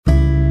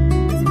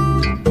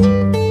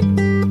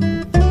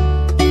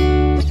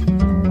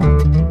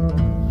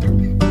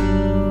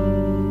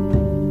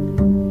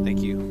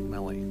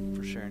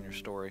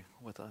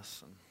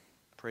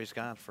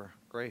God for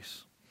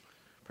grace.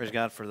 Praise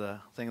God for the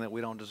thing that we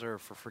don't deserve,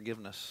 for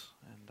forgiveness.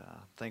 And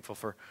thankful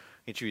for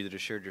each of you that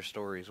have shared your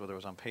stories, whether it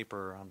was on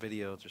paper or on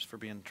video, just for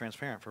being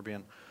transparent, for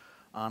being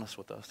honest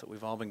with us, that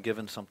we've all been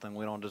given something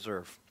we don't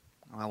deserve.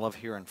 And I love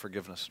hearing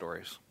forgiveness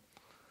stories.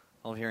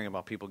 I love hearing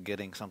about people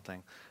getting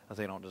something that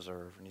they don't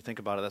deserve. And you think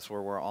about it, that's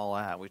where we're all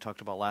at. We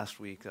talked about last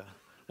week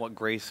what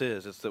grace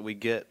is. It's that we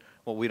get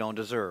what we don't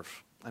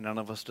deserve. And none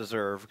of us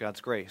deserve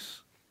God's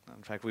grace.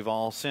 In fact, we've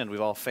all sinned.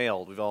 We've all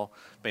failed. We've all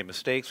made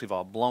mistakes. We've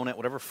all blown it.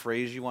 Whatever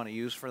phrase you want to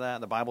use for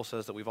that, the Bible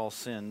says that we've all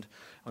sinned.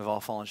 We've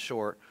all fallen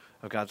short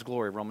of God's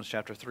glory. Romans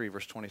chapter 3,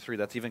 verse 23.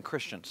 That's even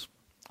Christians.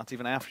 That's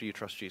even after you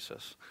trust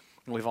Jesus.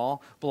 And we've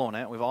all blown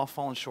it. We've all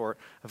fallen short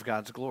of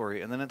God's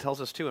glory. And then it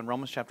tells us, too, in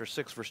Romans chapter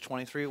 6, verse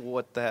 23,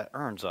 what that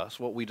earns us,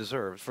 what we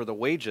deserve. For the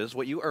wages,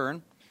 what you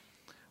earn,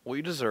 what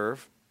you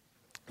deserve,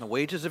 the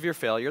wages of your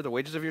failure, the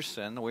wages of your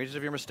sin, the wages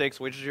of your mistakes,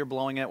 the wages of your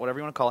blowing it, whatever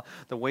you want to call it,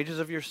 the wages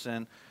of your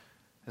sin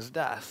is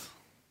death.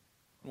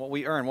 What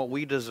we earn, what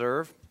we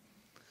deserve,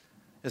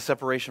 is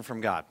separation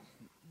from God.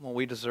 What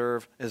we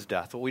deserve is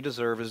death. What we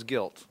deserve is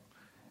guilt.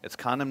 It's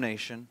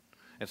condemnation.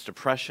 It's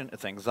depression.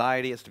 It's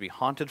anxiety. It's to be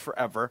haunted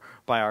forever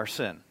by our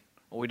sin.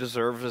 What we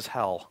deserve is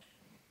hell.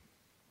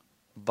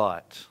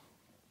 But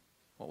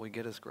what we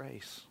get is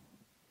grace.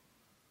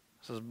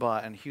 This is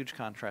but, and huge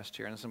contrast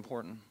here, and it's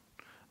important.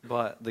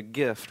 But the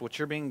gift, what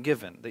you're being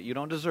given, that you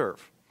don't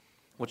deserve,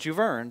 what you've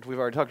earned, we've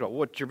already talked about,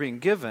 what you're being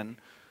given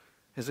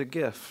is a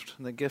gift.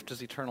 And the gift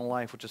is eternal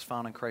life, which is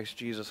found in Christ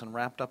Jesus. And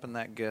wrapped up in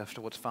that gift,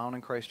 what's found in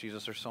Christ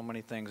Jesus, are so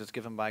many things. It's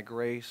given by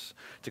grace.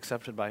 It's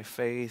accepted by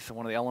faith. And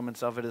one of the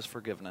elements of it is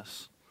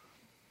forgiveness.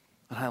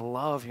 And I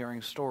love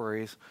hearing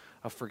stories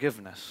of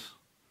forgiveness.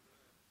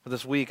 For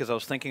this week, as I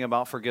was thinking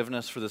about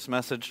forgiveness for this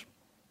message,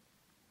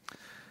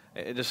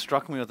 it just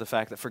struck me with the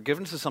fact that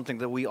forgiveness is something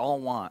that we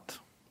all want.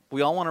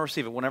 We all want to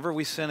receive it. Whenever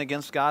we sin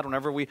against God,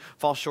 whenever we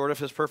fall short of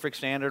His perfect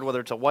standard, whether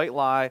it's a white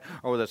lie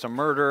or whether it's a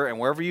murder, and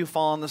wherever you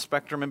fall on the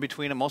spectrum in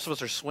between, and most of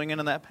us are swinging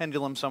in that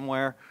pendulum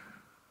somewhere,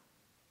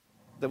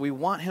 that we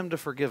want Him to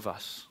forgive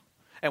us.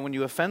 And when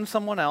you offend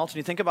someone else, and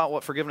you think about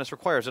what forgiveness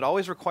requires, it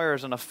always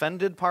requires an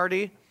offended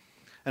party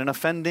and an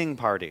offending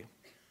party.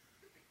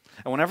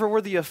 And whenever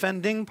we're the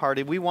offending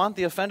party, we want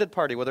the offended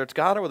party, whether it's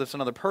God or whether it's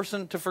another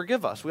person, to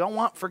forgive us. We all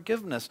want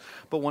forgiveness.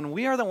 But when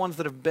we are the ones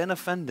that have been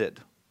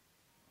offended,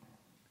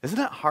 isn't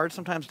it hard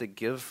sometimes to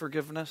give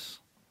forgiveness?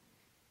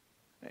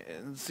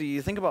 And see,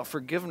 you think about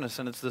forgiveness,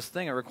 and it's this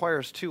thing. It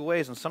requires two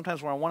ways, and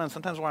sometimes we're on one end,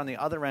 sometimes we're on the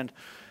other end.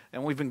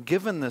 And we've been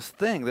given this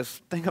thing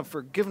of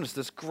forgiveness,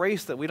 this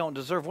grace that we don't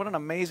deserve. What an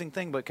amazing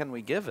thing, but can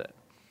we give it?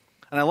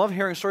 And I love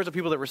hearing stories of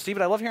people that receive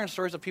it. I love hearing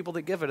stories of people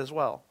that give it as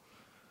well.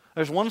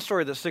 There's one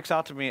story that sticks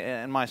out to me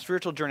in my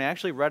spiritual journey. I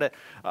actually read it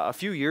a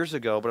few years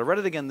ago, but I read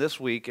it again this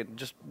week, and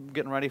just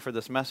getting ready for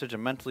this message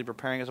and mentally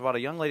preparing. It's about a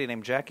young lady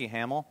named Jackie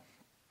Hamill.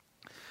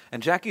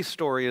 And Jackie's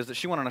story is that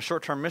she went on a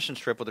short-term mission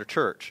trip with her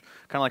church,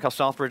 kind of like how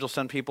Southbridge will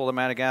send people to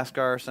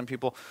Madagascar, send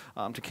people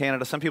to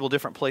Canada, send people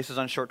different places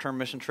on short-term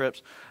mission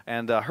trips.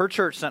 And her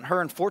church sent her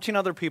and 14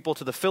 other people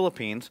to the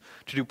Philippines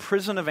to do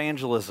prison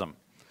evangelism.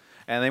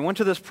 And they went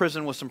to this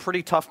prison with some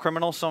pretty tough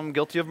criminals, some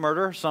guilty of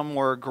murder, some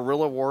were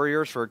guerrilla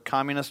warriors for a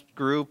communist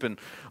group, and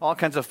all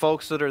kinds of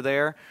folks that are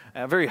there,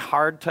 a very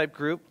hard type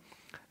group.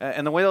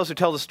 And the way those who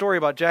tell the story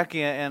about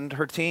Jackie and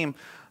her team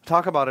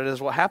talk about it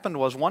is what happened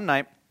was one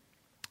night,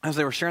 as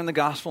they were sharing the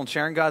gospel and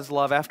sharing God's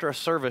love after a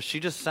service,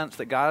 she just sensed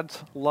that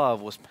God's love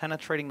was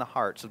penetrating the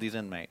hearts of these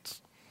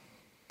inmates.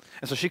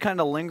 And so she kind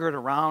of lingered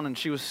around, and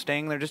she was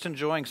staying there just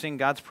enjoying seeing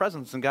God's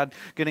presence and God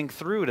getting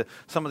through to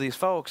some of these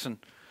folks. And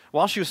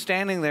while she was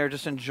standing there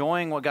just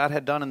enjoying what God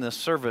had done in this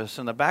service,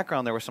 in the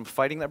background there was some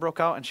fighting that broke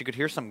out, and she could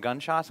hear some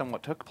gunshots. And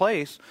what took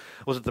place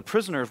was that the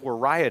prisoners were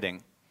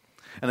rioting,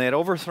 and they had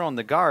overthrown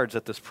the guards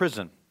at this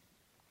prison.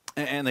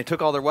 And they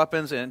took all their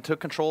weapons and took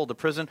control of the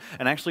prison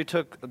and actually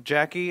took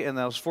Jackie and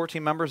those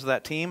 14 members of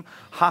that team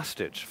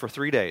hostage for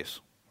 3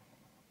 days.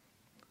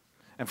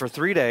 And for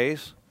 3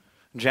 days,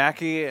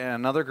 Jackie and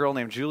another girl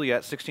named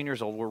Juliet, 16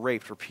 years old, were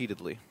raped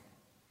repeatedly.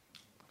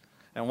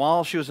 And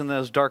while she was in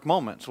those dark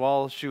moments,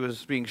 while she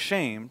was being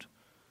shamed,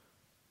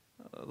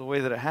 the way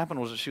that it happened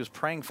was that she was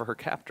praying for her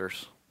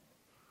captors.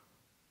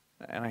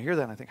 And I hear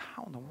that and I think,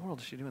 how in the world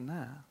is she doing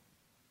that?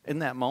 In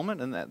that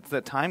moment, in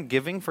that time,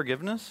 giving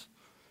forgiveness?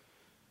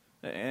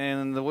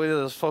 And the way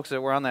those folks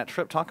that were on that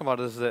trip talk about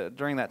it is that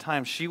during that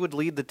time, she would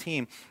lead the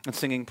team in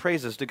singing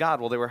praises to God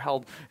while they were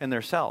held in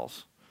their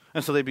cells.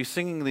 And so they'd be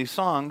singing these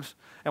songs,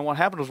 and what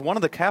happened was one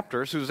of the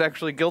captors, who was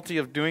actually guilty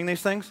of doing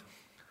these things,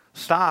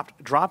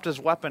 stopped, dropped his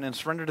weapon, and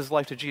surrendered his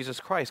life to Jesus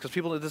Christ, because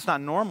people, it's not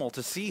normal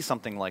to see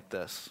something like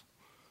this.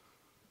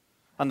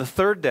 On the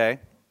third day,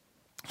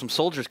 some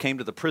soldiers came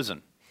to the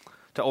prison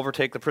to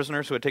overtake the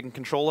prisoners who had taken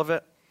control of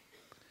it,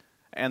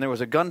 and there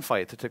was a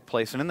gunfight that took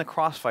place, and in the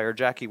crossfire,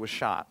 Jackie was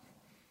shot.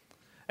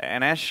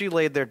 And as she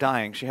laid there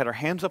dying, she had her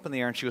hands up in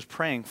the air and she was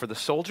praying for the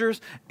soldiers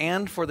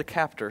and for the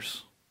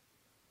captors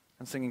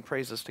and singing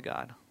praises to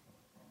God.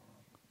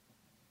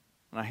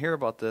 And I hear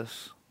about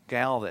this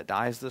gal that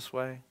dies this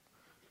way.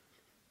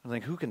 I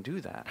think, who can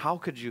do that? How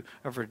could you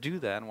ever do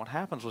that? And what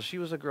happens was she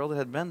was a girl that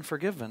had been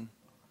forgiven.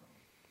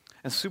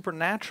 And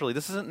supernaturally,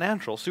 this isn't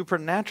natural,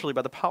 supernaturally,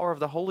 by the power of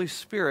the Holy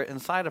Spirit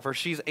inside of her,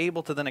 she's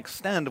able to then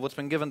extend what's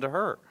been given to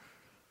her.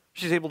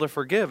 She's able to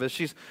forgive as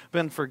she's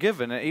been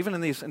forgiven, even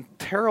in these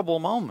terrible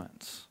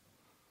moments.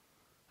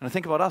 And I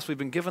think about us, we've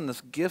been given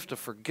this gift of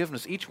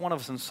forgiveness. Each one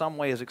of us in some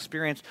way has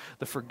experienced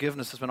the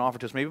forgiveness that's been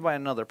offered to us, maybe by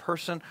another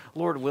person,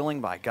 Lord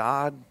willing, by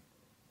God.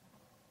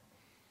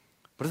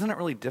 But isn't it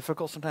really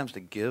difficult sometimes to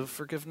give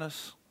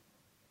forgiveness?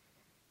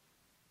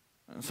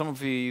 And some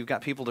of you, you've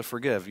got people to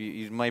forgive.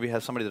 You maybe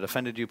have somebody that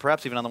offended you,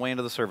 perhaps even on the way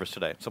into the service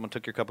today. Someone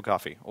took your cup of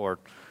coffee or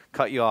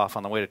cut you off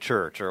on the way to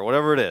church or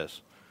whatever it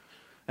is.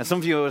 And some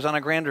of you, it was on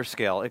a grander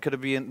scale. It could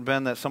have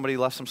been that somebody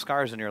left some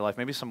scars in your life,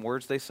 maybe some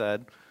words they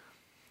said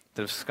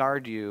that have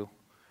scarred you,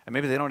 and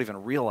maybe they don't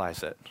even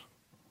realize it,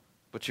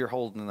 but you're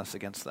holding this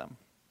against them.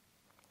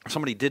 Or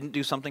somebody didn't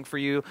do something for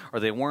you, or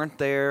they weren't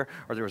there,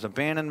 or there was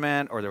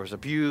abandonment, or there was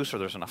abuse, or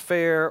there's an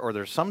affair, or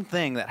there's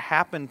something that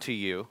happened to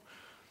you,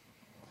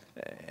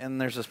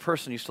 and there's this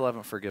person you still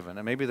haven't forgiven,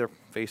 and maybe their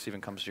face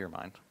even comes to your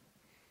mind.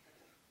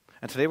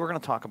 And today we're going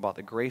to talk about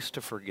the grace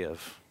to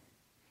forgive.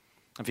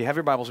 If you have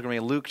your Bibles, we're going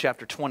to be in Luke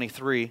chapter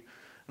 23, and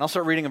I'll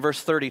start reading in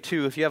verse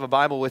 32. If you have a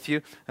Bible with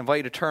you, I invite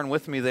you to turn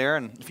with me there,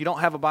 and if you don't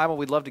have a Bible,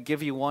 we'd love to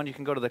give you one. You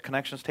can go to the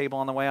connections table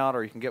on the way out,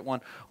 or you can get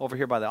one over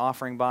here by the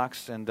offering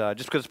box, and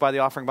just because it's by the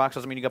offering box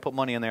doesn't mean you got to put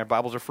money in there.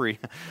 Bibles are free,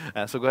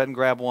 so go ahead and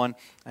grab one,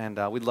 and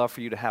we'd love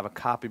for you to have a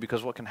copy,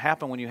 because what can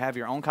happen when you have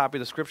your own copy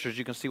of the Scriptures,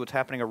 you can see what's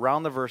happening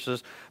around the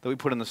verses that we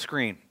put on the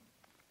screen,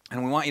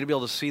 and we want you to be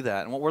able to see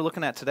that. And what we're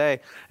looking at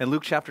today in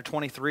Luke chapter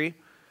 23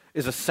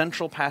 is a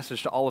central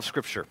passage to all of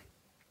Scripture.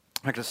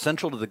 In fact, it's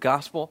central to the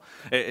gospel,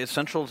 it's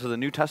central to the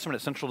New Testament,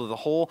 it's central to the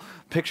whole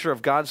picture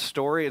of God's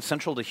story, it's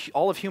central to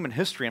all of human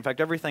history. In fact,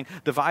 everything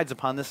divides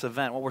upon this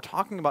event. What we're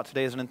talking about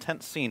today is an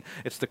intense scene.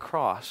 It's the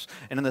cross.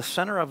 And in the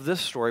center of this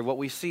story, what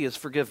we see is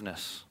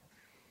forgiveness.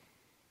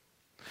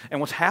 And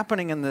what's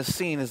happening in this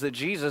scene is that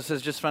Jesus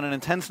has just spent an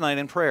intense night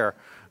in prayer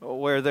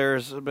where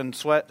there's been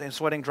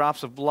sweating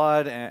drops of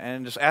blood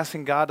and just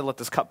asking God to let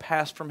this cup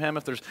pass from him.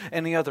 If there's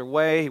any other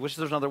way, he wishes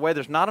there's another way.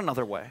 There's not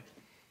another way.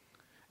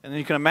 And then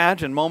you can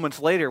imagine moments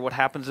later what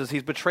happens is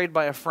he's betrayed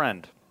by a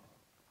friend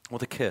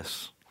with a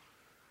kiss.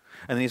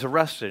 And then he's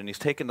arrested and he's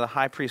taken to the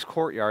high priest's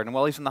courtyard. And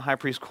while he's in the high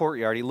priest's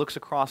courtyard, he looks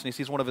across and he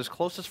sees one of his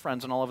closest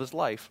friends in all of his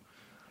life,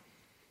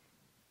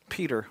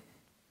 Peter,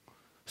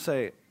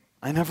 say,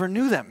 "I never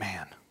knew that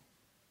man."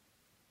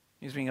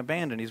 He's being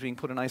abandoned. He's being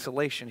put in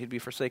isolation. He'd be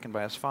forsaken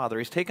by his father.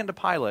 He's taken to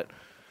Pilate,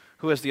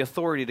 who has the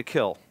authority to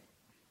kill.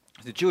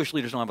 The Jewish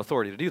leaders don't have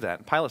authority to do that.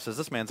 And Pilate says,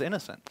 this man's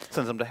innocent.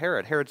 Sends him to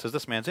Herod. Herod says,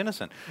 this man's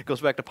innocent. It goes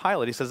back to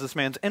Pilate. He says, this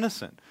man's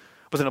innocent.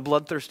 But then a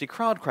bloodthirsty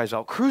crowd cries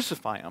out,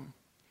 crucify him.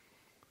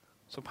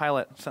 So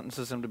Pilate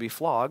sentences him to be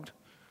flogged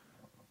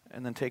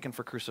and then taken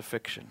for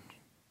crucifixion.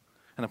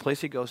 And the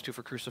place he goes to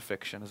for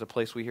crucifixion is a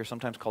place we hear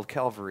sometimes called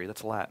Calvary.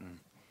 That's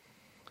Latin.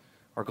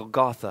 Or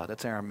Golgotha.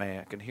 That's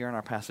Aramaic. And here in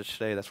our passage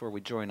today, that's where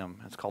we join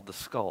him. It's called the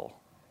skull.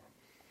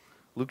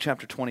 Luke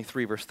chapter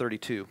 23, verse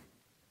 32.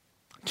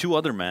 2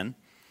 other men,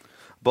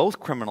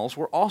 both criminals,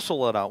 were also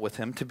led out with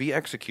him to be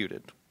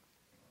executed.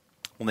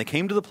 When they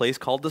came to the place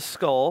called the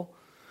Skull,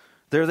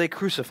 there they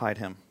crucified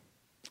him,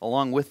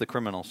 along with the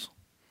criminals,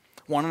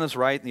 one on his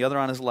right and the other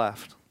on his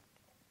left.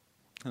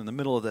 And in the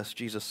middle of this,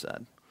 Jesus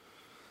said,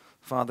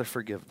 "Father,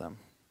 forgive them,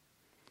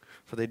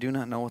 for they do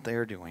not know what they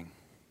are doing."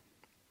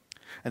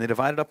 And they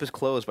divided up his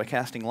clothes by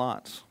casting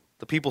lots.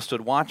 The people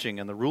stood watching,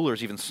 and the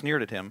rulers even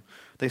sneered at him.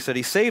 They said,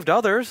 "He saved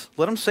others,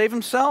 let him save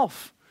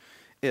himself,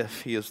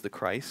 if he is the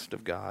Christ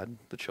of God,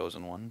 the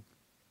chosen one."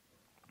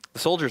 The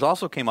soldiers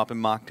also came up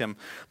and mocked him.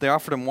 They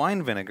offered him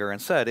wine vinegar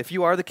and said, "If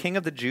you are the king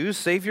of the Jews,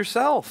 save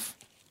yourself."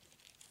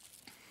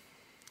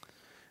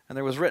 And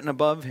there was written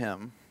above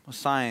him a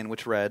sign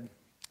which read,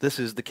 "This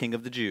is the King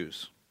of the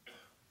Jews."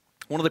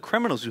 One of the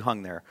criminals who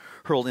hung there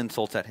hurled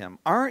insults at him.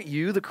 "Aren't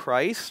you the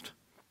Christ?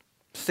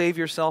 Save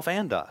yourself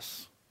and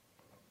us."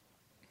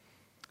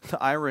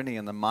 The irony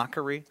and the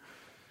mockery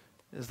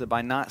is that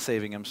by not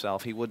saving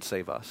himself, he would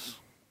save us.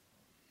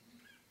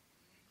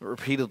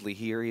 Repeatedly,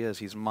 here he is.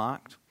 He's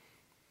mocked.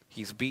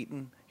 He's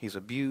beaten. He's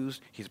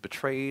abused. He's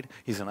betrayed.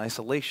 He's in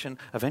isolation.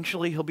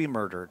 Eventually, he'll be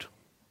murdered.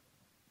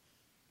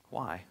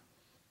 Why?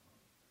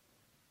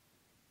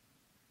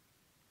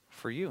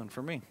 For you and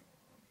for me.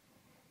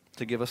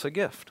 To give us a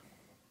gift.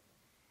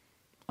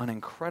 An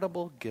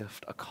incredible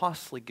gift, a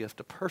costly gift,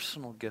 a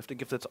personal gift, a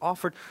gift that's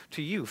offered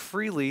to you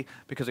freely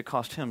because it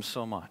cost him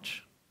so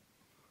much.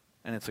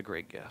 And it's a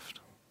great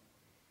gift.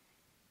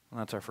 And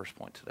that's our first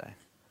point today.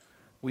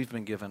 We've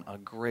been given a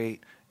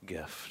great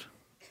gift.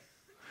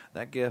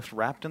 That gift,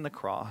 wrapped in the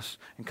cross,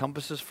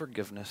 encompasses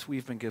forgiveness.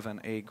 We've been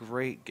given a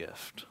great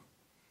gift.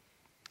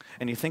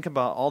 And you think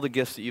about all the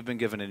gifts that you've been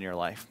given in your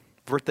life.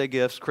 Birthday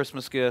gifts,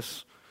 Christmas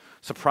gifts,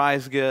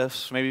 surprise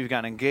gifts. Maybe you've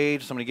gotten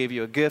engaged. Somebody gave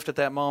you a gift at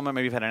that moment.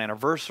 Maybe you've had an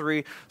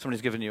anniversary.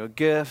 Somebody's given you a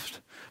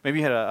gift. Maybe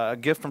you had a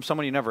gift from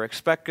someone you never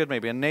expected,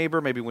 maybe a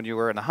neighbor, maybe when you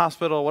were in the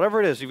hospital, whatever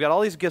it is. You've got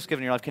all these gifts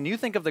given in your life. Can you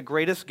think of the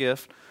greatest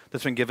gift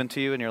that's been given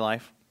to you in your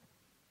life?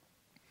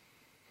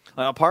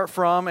 Apart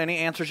from any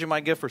answers you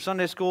might give for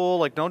Sunday school,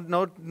 like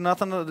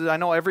nothing. I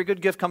know every good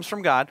gift comes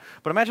from God,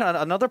 but imagine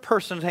another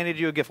person handed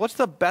you a gift. What's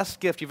the best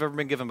gift you've ever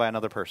been given by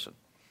another person?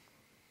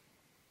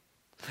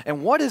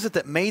 And what is it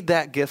that made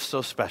that gift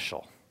so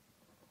special?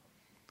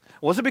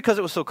 Was it because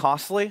it was so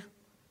costly?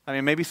 I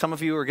mean, maybe some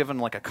of you were given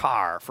like a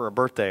car for a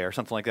birthday or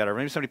something like that, or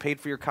maybe somebody paid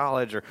for your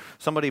college, or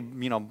somebody,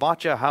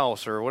 bought you a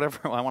house or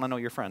whatever. I want to know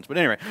your friends. But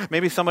anyway,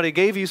 maybe somebody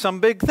gave you some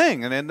big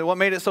thing, and then what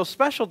made it so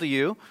special to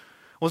you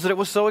was that it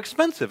was so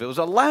expensive. It was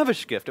a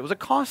lavish gift. It was a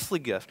costly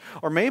gift.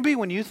 Or maybe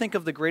when you think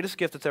of the greatest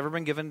gift that's ever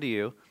been given to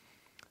you,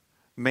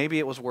 maybe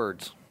it was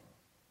words.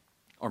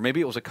 Or maybe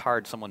it was a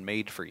card someone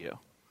made for you.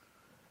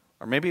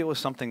 Or maybe it was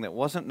something that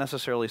wasn't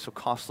necessarily so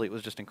costly. It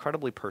was just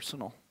incredibly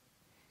personal.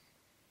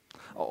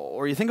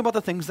 Or you think about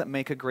the things that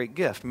make a great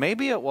gift.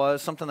 Maybe it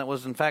was something that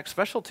was in fact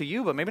special to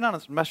you, but maybe not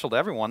special to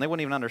everyone. They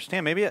wouldn't even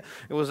understand. Maybe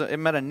it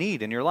met a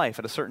need in your life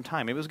at a certain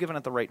time. Maybe it was given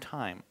at the right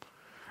time.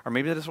 Or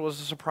maybe this was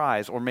a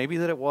surprise. Or maybe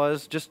that it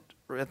was just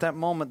at that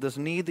moment this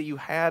need that you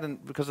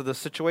had because of the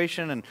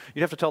situation, and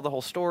you'd have to tell the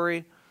whole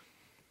story.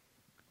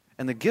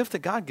 And the gift that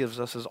God gives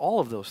us is all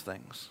of those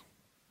things.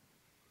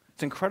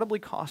 It's incredibly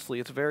costly.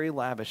 It's very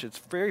lavish. It's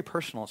very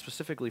personal. It's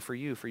specifically for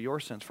you, for your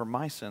sins, for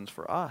my sins,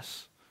 for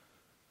us.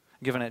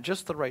 Given at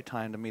just the right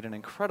time to meet an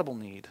incredible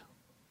need.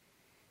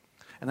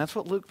 And that's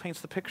what Luke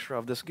paints the picture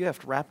of, this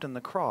gift wrapped in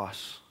the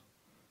cross.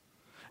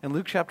 In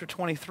Luke chapter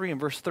 23 and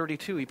verse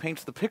 32, he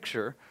paints the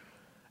picture,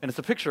 and it's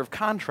a picture of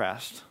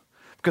contrast.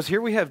 Because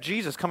here we have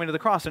Jesus coming to the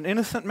cross, an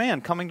innocent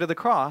man coming to the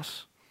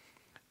cross,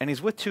 and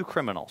he's with two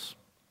criminals.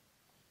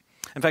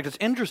 In fact, it's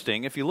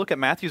interesting, if you look at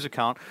Matthew's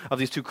account of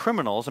these two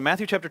criminals, in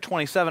Matthew chapter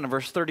 27 and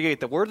verse 38,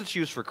 the word that's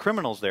used for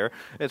criminals there,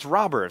 it's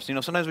robbers.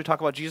 Sometimes we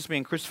talk about Jesus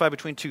being crucified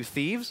between two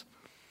thieves.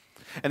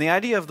 And the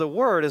idea of the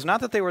word is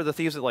not that they were the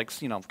thieves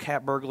that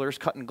cat burglars,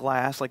 cutting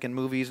glass like in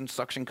movies and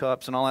suction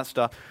cups and all that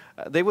stuff.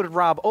 They would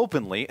rob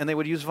openly and they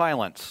would use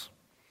violence.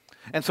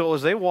 And so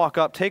as they walk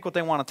up, take what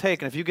they want to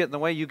take, and if you get in the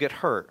way, you get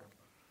hurt.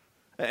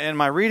 In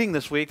my reading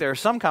this week, there are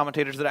some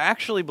commentators that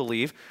actually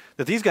believe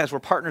that these guys were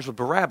partners with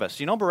Barabbas.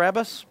 You know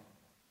Barabbas?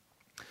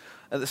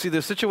 See,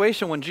 the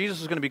situation when Jesus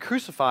was going to be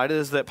crucified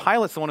is that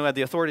Pilate's the one who had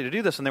the authority to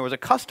do this, and there was a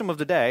custom of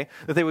the day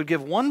that they would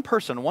give one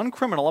person, one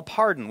criminal, a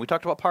pardon. We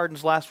talked about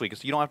pardons last week.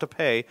 It's you don't have to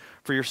pay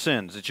for your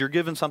sins. It's you're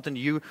given something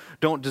you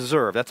don't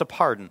deserve. That's a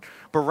pardon.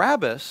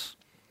 Barabbas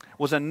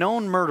was a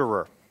known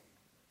murderer.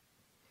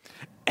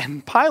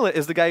 And Pilate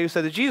is the guy who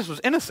said that Jesus was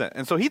innocent.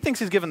 And so he thinks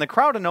he's giving the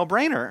crowd a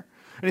no-brainer.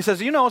 And he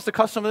says, it's the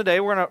custom of the day.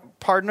 We're going to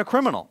pardon a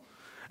criminal.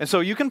 And so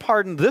you can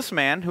pardon this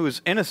man who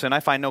is innocent, I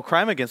find no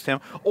crime against him,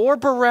 or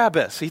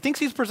Barabbas. He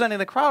thinks he's presenting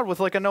the crowd with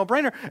like a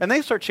no-brainer, and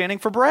they start chanting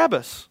for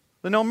Barabbas,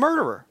 the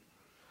no-murderer.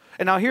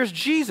 And now here's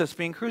Jesus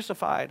being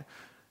crucified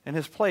in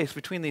his place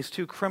between these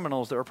two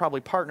criminals that were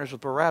probably partners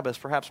with Barabbas,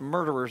 perhaps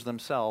murderers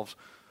themselves,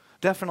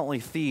 definitely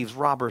thieves,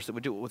 robbers that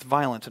would do it with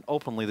violence and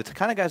openly, the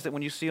kind of guys that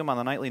when you see them on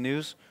the nightly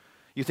news,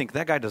 you think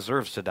that guy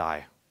deserves to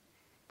die.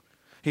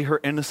 He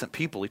hurt innocent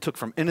people. He took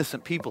from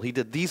innocent people. He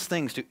did these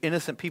things to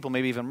innocent people,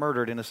 maybe even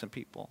murdered innocent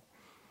people.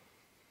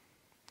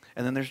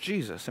 And then there's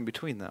Jesus in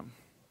between them.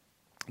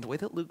 The way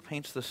that Luke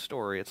paints this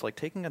story, it's like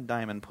taking a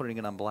diamond, putting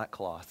it on black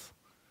cloth.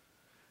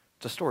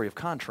 It's a story of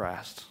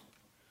contrast.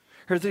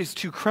 Here's these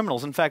two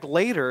criminals. In fact,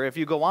 later, if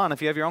you go on,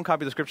 if you have your own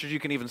copy of the scriptures, you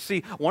can even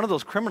see one of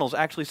those criminals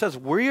actually says,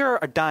 we are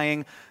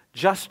dying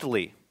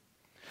justly.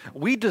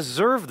 We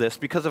deserve this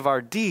because of our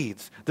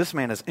deeds. This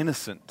man is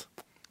innocent.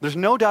 There's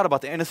no doubt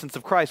about the innocence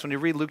of Christ when you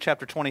read Luke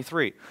chapter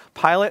 23.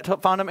 Pilate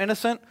found him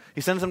innocent.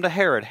 He sends him to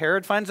Herod.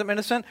 Herod finds him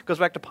innocent, goes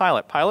back to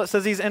Pilate. Pilate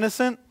says he's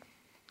innocent.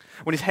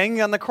 When he's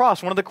hanging on the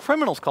cross, one of the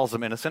criminals calls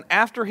him innocent.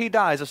 After he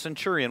dies, a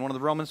centurion, one of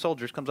the Roman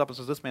soldiers, comes up and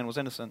says this man was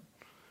innocent.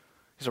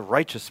 He's a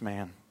righteous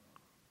man.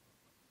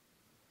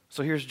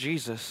 So here's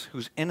Jesus,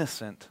 who's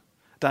innocent,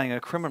 dying a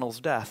criminal's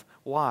death.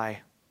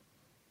 Why?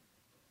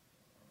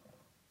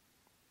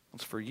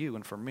 It's for you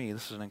and for me.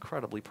 This is an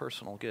incredibly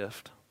personal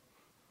gift.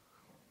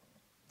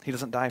 He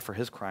doesn't die for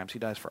his crimes. He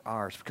dies for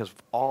ours because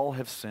all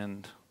have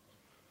sinned.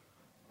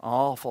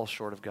 All fall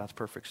short of God's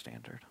perfect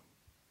standard.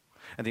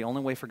 And the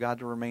only way for God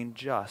to remain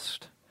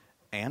just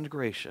and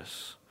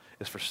gracious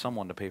is for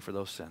someone to pay for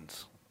those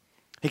sins.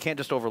 He can't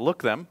just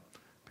overlook them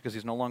because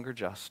he's no longer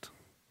just.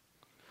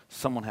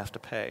 Someone has to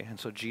pay. And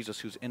so Jesus,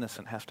 who's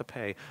innocent, has to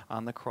pay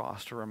on the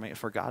cross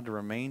for God to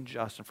remain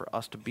just and for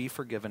us to be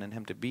forgiven and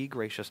him to be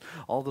gracious.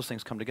 All those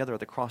things come together at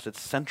the cross. It's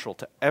central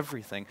to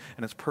everything,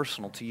 and it's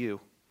personal to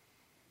you.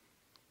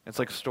 It's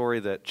like a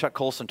story that Chuck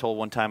Colson told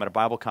one time at a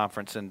Bible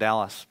conference in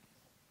Dallas.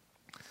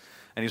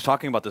 And he was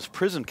talking about this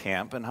prison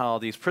camp and how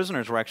these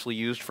prisoners were actually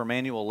used for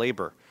manual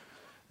labor.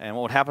 And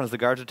what would happen is the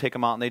guards would take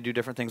them out and they'd do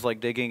different things like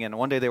digging. And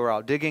one day they were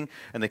out digging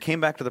and they came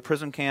back to the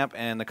prison camp,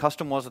 and the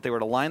custom was that they were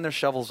to line their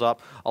shovels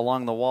up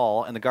along the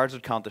wall, and the guards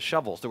would count the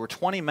shovels. There were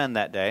 20 men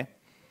that day.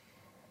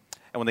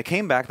 And when they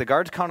came back, the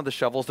guards counted the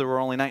shovels. There were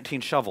only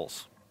 19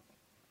 shovels.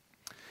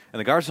 And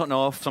the guards don't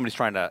know if somebody's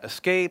trying to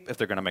escape, if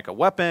they're going to make a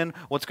weapon,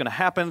 what's going to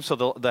happen.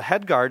 So the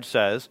head guard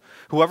says,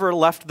 whoever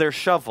left their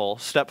shovel,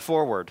 step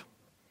forward.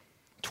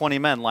 20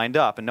 men lined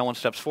up, and no one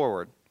steps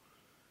forward.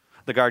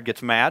 The guard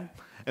gets mad.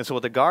 And so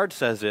what the guard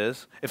says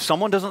is, if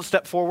someone doesn't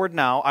step forward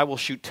now, I will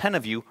shoot 10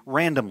 of you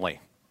randomly.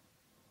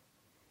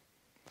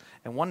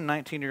 And one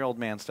 19-year-old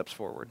man steps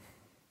forward.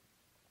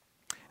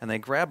 And they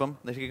grab him,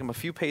 they take him a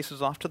few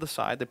paces off to the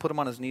side, they put him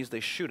on his knees, they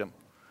shoot him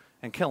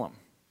and kill him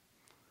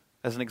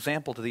as an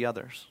example to the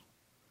others.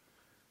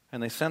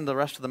 And they send the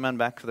rest of the men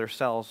back to their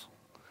cells.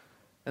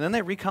 And then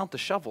they recount the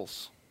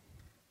shovels.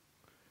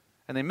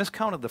 And they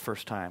miscounted the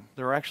first time.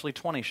 There were actually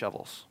 20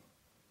 shovels.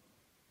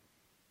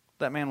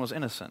 That man was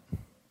innocent.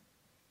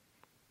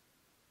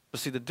 But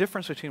see, the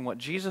difference between what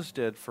Jesus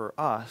did for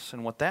us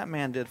and what that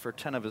man did for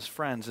 10 of his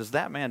friends is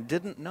that man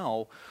didn't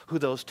know who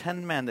those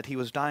 10 men that he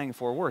was dying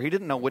for were. He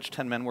didn't know which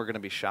 10 men were going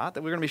to be shot,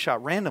 that we were going to be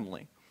shot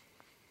randomly.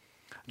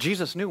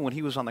 Jesus knew when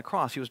he was on the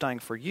cross, he was dying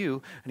for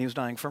you and he was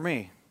dying for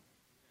me.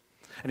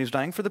 And he was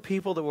dying for the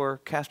people that were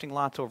casting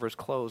lots over his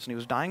clothes, and he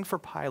was dying for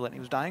Pilate, and he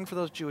was dying for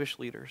those Jewish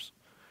leaders.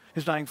 He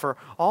was dying for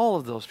all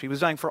of those people. He was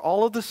dying for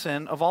all of the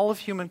sin of all of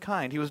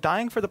humankind. He was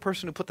dying for the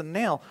person who put the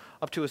nail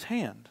up to his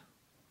hand.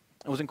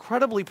 It was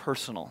incredibly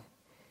personal.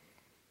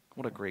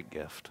 What a great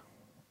gift.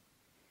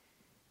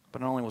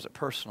 But not only was it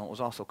personal, it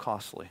was also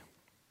costly.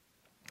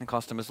 It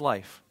cost him his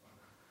life.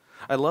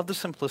 I love the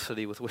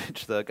simplicity with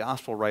which the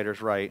gospel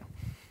writers write.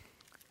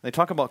 They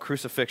talk about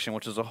crucifixion,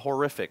 which is a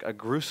horrific, a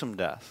gruesome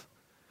death.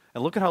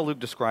 And look at how Luke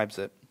describes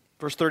it.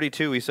 Verse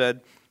 32, he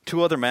said,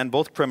 2 other men,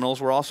 both criminals,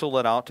 were also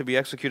led out to be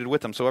executed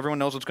with him. So everyone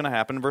knows what's going to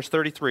happen. Verse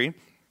 33,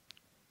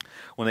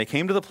 when they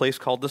came to the place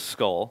called the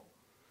Skull,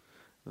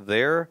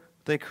 there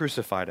they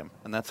crucified him.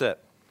 And that's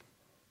it.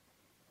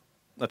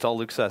 That's all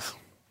Luke says.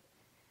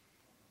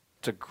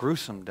 It's a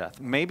gruesome death.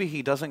 Maybe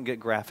he doesn't get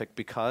graphic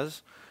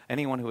because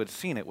anyone who had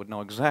seen it would know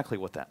exactly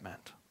what that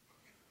meant.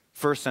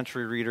 First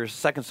century readers,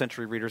 second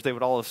century readers, they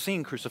would all have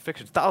seen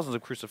crucifixions, thousands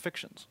of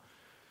crucifixions.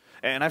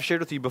 And I've shared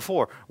with you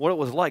before what it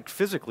was like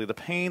physically, the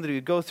pain that he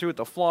would go through with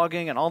the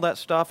flogging and all that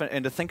stuff,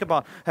 and to think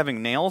about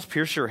having nails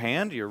pierce your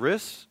hand, your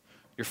wrists,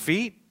 your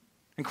feet.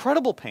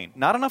 Incredible pain.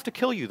 Not enough to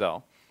kill you,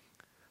 though.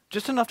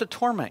 Just enough to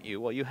torment you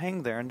while you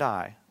hang there and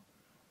die.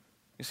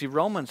 You see,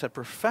 Romans had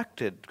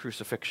perfected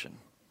crucifixion.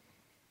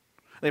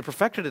 They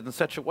perfected it in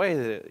such a way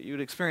that you'd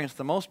experience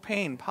the most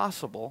pain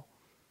possible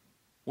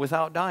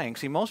without dying.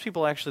 See, most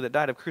people actually that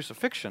died of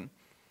crucifixion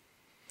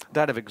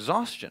died of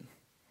exhaustion,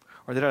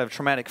 or they died of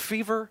traumatic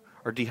fever,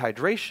 or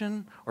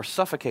dehydration, or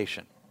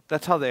suffocation.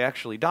 That's how they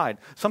actually died.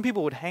 Some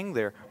people would hang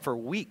there for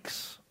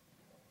weeks,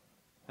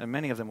 and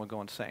many of them would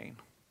go insane.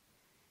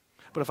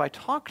 But if I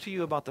talk to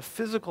you about the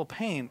physical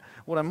pain,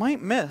 what I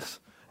might miss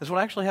is what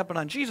actually happened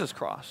on Jesus'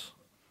 cross.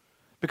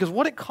 Because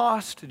what it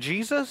cost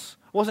Jesus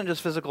wasn't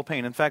just physical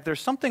pain. In fact, there's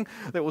something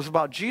that was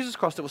about Jesus'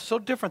 cross that was so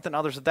different than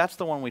others that that's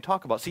the one we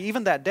talk about. See,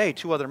 even that day,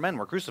 2 other men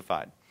were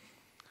crucified.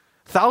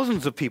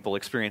 Thousands of people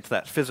experienced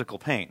that physical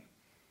pain.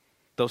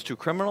 Those 2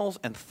 criminals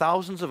and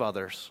thousands of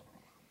others.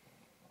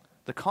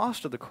 The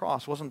cost of the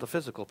cross wasn't the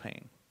physical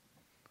pain.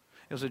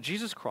 It was that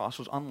Jesus' cross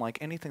was unlike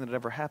anything that had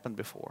ever happened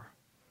before.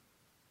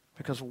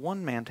 Because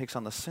one man takes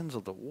on the sins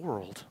of the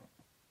world.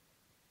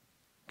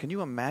 Can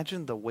you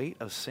imagine the weight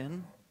of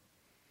sin?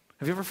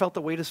 Have you ever felt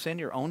the weight of sin,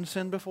 your own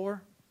sin,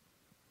 before?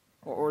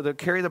 Or to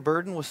carry the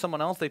burden with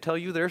someone else, they tell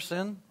you their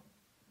sin?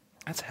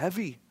 That's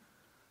heavy.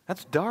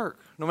 That's dark.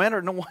 No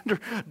wonder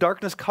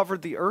darkness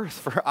covered the earth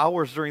for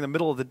hours during the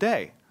middle of the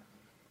day.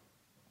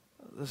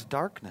 This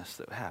darkness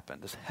that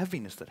happened, this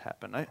heaviness that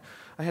happened.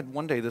 I had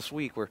one day this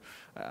week where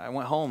I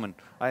went home and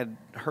I had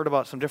heard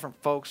about some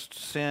different folks'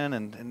 sin,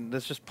 and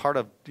that's just part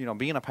of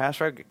being a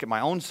pastor. I get my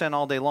own sin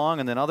all day long,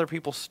 and then other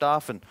people's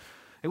stuff, and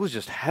it was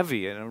just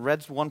heavy. And I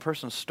read one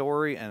person's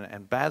story,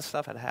 and bad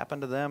stuff had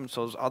happened to them, and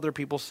so it was other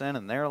people's sin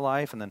in their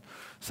life, and then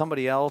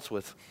somebody else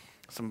with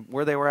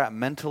where they were at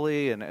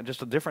mentally, and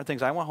just different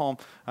things. I went home.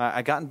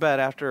 I got in bed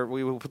after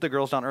we put the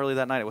girls down early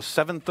that night. It was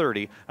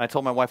 7:30, and I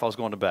told my wife I was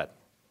going to bed.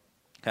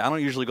 Okay, I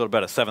don't usually go to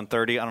bed at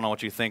 7:30. I don't know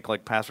what you think,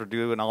 like pastor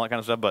do and all that kind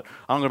of stuff, but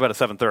I don't go to bed at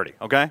 7:30,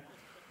 okay?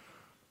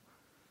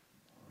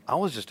 I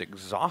was just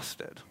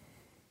exhausted.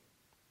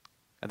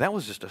 And that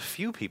was just a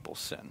few people's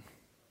sin.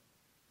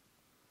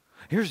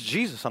 Here's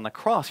Jesus on the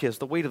cross. He has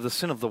the weight of the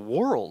sin of the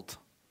world.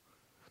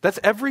 That's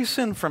every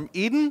sin from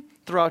Eden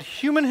throughout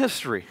human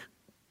history.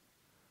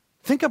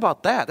 Think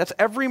about that. That's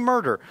every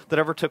murder that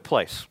ever took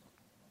place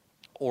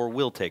or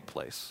will take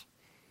place.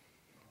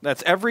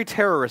 That's every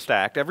terrorist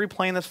act, every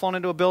plane that's flown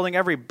into a building,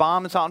 every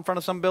bomb that's out in front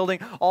of some building,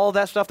 all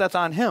that stuff that's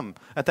on him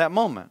at that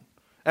moment.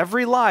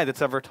 Every lie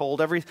that's ever told,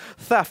 every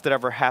theft that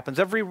ever happens,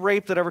 every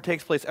rape that ever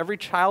takes place, every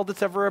child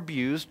that's ever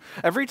abused,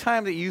 every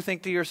time that you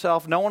think to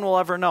yourself, no one will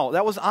ever know,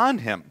 that was on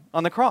him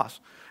on the cross.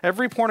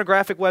 Every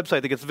pornographic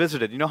website that gets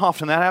visited, you know how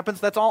often that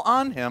happens? That's all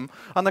on him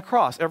on the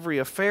cross. Every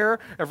affair,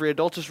 every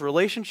adulterous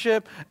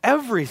relationship,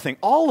 everything,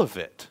 all of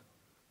it.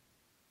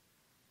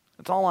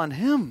 It's all on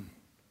him.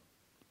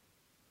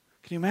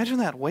 Can you imagine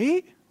that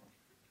weight?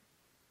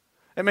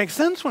 It makes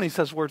sense when he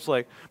says words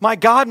like, my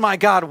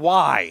God,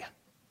 why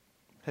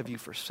have you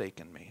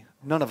forsaken me?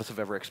 None of us have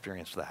ever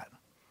experienced that.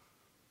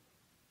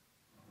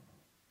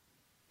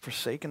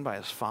 Forsaken by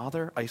his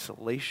Father,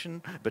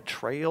 isolation,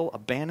 betrayal,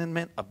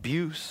 abandonment,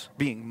 abuse,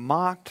 being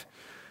mocked.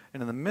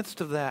 And in the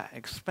midst of that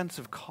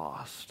expensive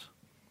cost,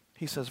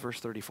 he says, verse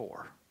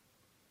 34,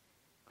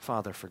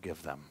 Father,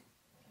 forgive them.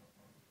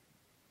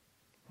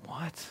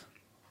 What?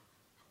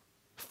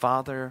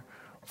 Father,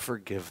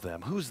 forgive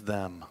them. Who's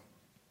them?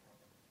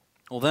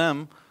 Well,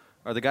 them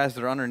are the guys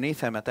that are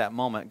underneath him at that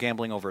moment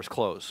gambling over his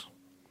clothes.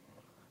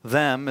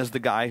 Them is the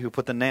guy who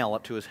put the nail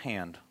up to his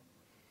hand.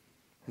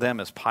 Them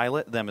is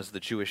Pilate. Them is the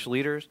Jewish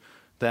leaders.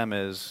 Them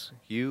is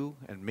you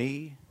and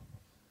me.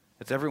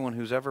 It's everyone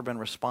who's ever been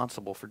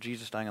responsible for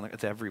Jesus dying on the cross.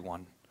 It's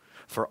everyone.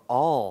 For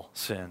all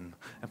sin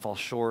and fall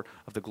short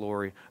of the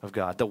glory of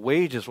God. The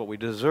wages, what we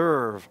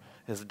deserve,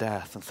 is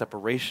death and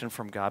separation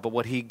from God. But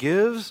what he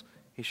gives,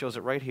 he shows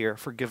it right here,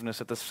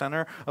 forgiveness. At the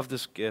center of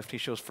this gift, he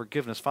shows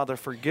forgiveness. Father,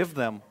 forgive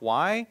them.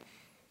 Why?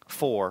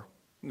 For.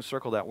 You can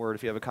circle that word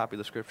if you have a copy of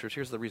the Scriptures.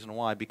 Here's the reason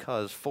why.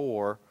 Because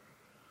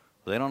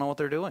they don't know what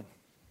they're doing.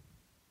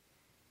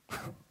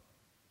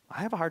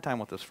 I have a hard time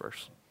with this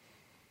verse.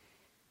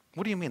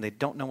 What do you mean they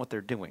don't know what they're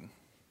doing?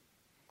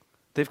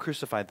 They've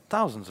crucified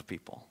thousands of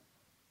people.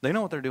 They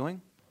know what they're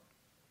doing.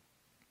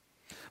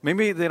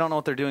 Maybe they don't know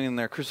what they're doing and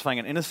they're crucifying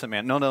an innocent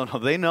man. No.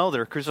 They know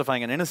they're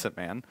crucifying an innocent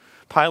man.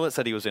 Pilate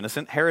said he was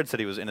innocent. Herod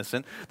said he was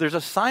innocent. There's a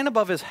sign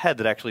above his head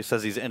that actually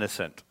says he's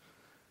innocent.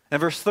 In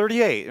verse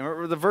 38,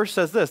 the verse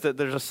says this, that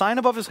there's a sign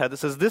above his head that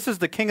says, this is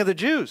the King of the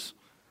Jews.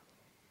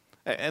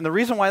 And the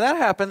reason why that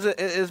happens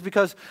is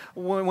because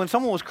when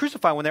someone was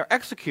crucified, when they're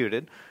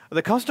executed,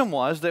 the custom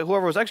was that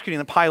whoever was executing,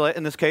 the Pilate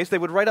in this case, they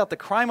would write out the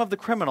crime of the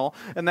criminal,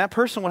 and that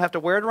person would have to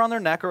wear it around their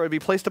neck or it would be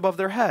placed above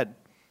their head.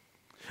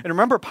 And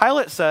remember,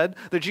 Pilate said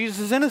that Jesus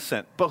is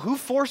innocent, but who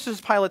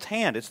forces Pilate's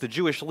hand? It's the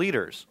Jewish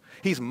leaders.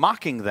 He's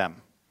mocking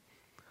them.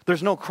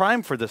 There's no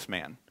crime for this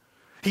man.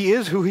 He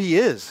is who he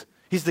is.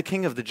 He's the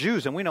King of the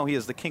Jews, and we know he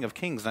is the King of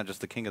Kings, not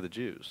just the King of the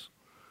Jews.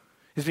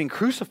 He's being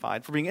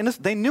crucified for being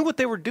innocent. They knew what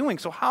they were doing,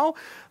 so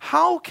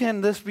how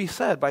can this be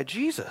said by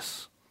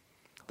Jesus?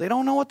 They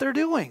don't know what they're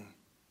doing.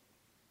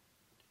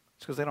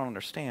 It's because they don't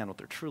understand what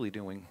they're truly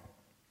doing.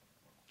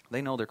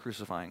 They know they're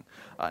crucifying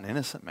an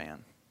innocent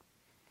man.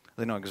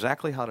 They know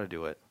exactly how to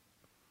do it,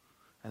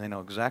 and they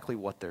know exactly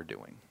what they're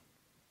doing.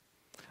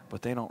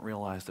 But they don't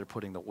realize they're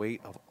putting the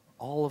weight of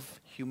all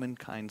of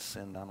humankind's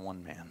sin on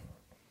one man.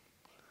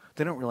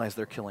 They don't realize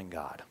they're killing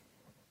God.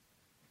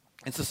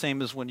 It's the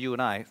same as when you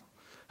and I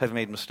have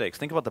made mistakes.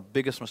 Think about the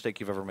biggest mistake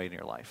you've ever made in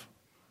your life.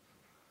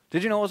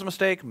 Did you know it was a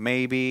mistake?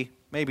 Maybe,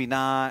 maybe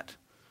not.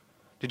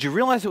 Did you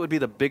realize it would be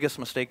the biggest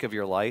mistake of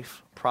your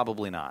life?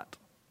 Probably not.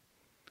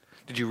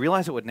 Did you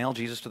realize it would nail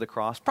Jesus to the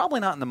cross? Probably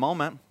not in the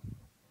moment.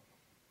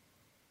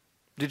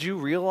 Did you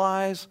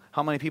realize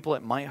how many people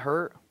it might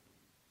hurt?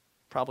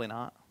 Probably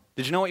not.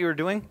 Did you know what you were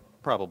doing?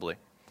 Probably.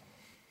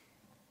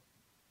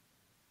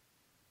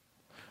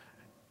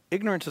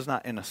 Ignorance is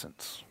not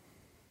innocence,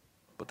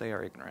 but they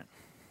are ignorant.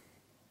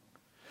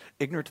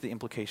 Ignorant to the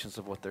implications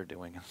of what they're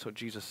doing. And so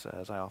Jesus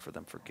says, I offer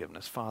them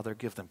forgiveness. Father,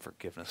 give them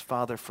forgiveness.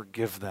 Father,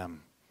 forgive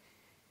them.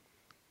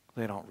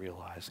 They don't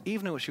realize.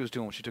 Eve knew what she was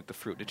doing when she took the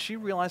fruit. Did she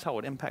realize how it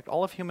would impact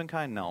all of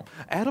humankind? No.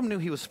 Adam knew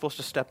he was supposed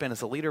to step in as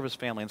the leader of his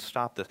family and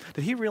stop this.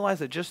 Did he realize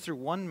that just through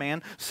one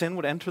man, sin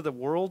would enter the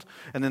world,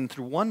 and then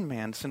through one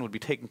man, sin would be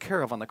taken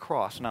care of on the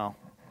cross? No.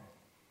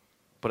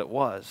 But it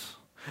was.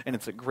 And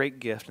it's a great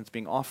gift, and it's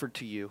being offered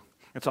to you.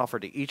 It's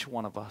offered to each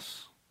one of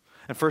us.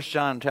 In 1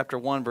 John chapter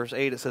 1, verse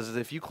 8, it says,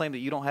 if you claim that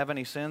you don't have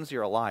any sins,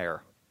 you're a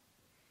liar.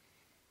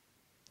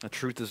 The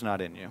truth is not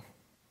in you.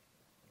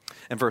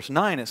 In verse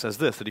 9, it says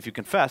this, that if you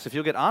confess, if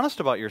you'll get honest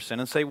about your sin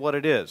and say what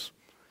it is,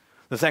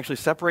 that's actually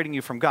separating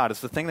you from God.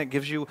 It's the thing that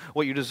gives you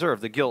what you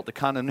deserve, the guilt, the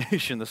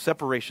condemnation, the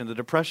separation, the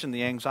depression,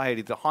 the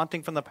anxiety, the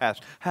haunting from the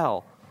past,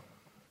 hell.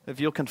 If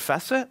you'll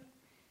confess it,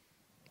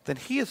 then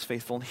he is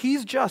faithful and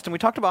he's just. And we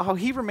talked about how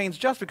he remains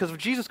just because of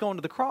Jesus going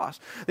to the cross.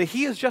 That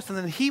he is just and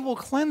then he will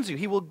cleanse you.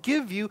 He will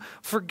give you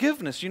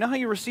forgiveness. You know how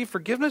you receive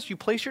forgiveness? You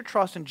place your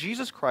trust in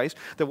Jesus Christ,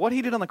 that what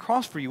he did on the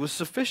cross for you was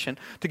sufficient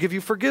to give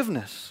you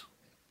forgiveness.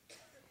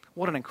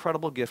 What an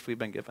incredible gift we've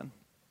been given.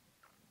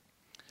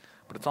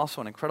 But it's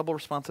also an incredible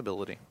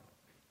responsibility.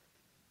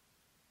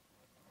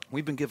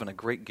 We've been given a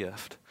great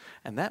gift,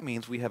 and that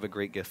means we have a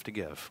great gift to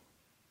give.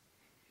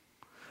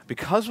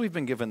 Because we've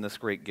been given this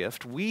great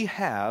gift, we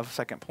have,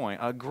 second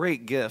point, a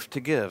great gift to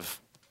give.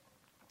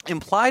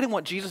 Implied in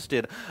what Jesus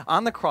did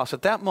on the cross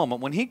at that moment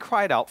when he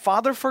cried out,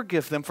 Father,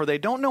 forgive them, for they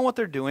don't know what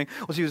they're doing,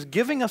 was he was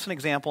giving us an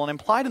example, and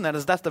implied in that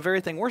is that's the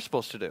very thing we're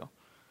supposed to do.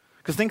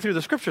 Because think through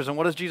the scriptures, and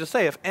what does Jesus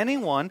say? If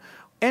anyone,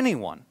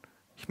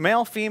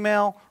 male,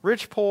 female,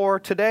 rich, poor,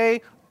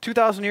 today,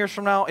 2,000 years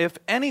from now, if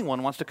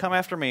anyone wants to come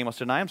after me, he must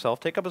deny himself,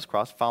 take up his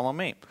cross, follow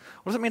me.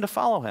 What does it mean to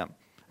follow him?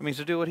 It means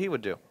to do what he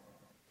would do.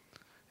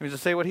 It means to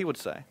say what he would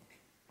say.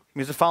 It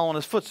means to follow in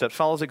his footsteps,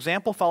 follow his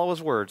example, follow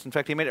his words. In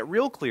fact, he made it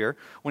real clear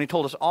when he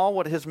told us all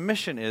what his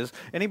mission is.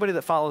 Anybody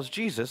that follows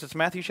Jesus, it's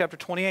Matthew chapter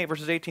 28,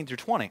 verses 18 through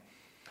 20.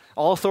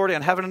 All authority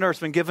on heaven and earth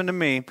has been given to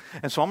me,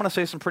 and so I'm going to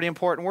say some pretty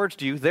important words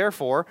to you.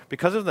 Therefore,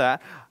 because of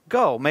that,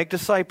 go, make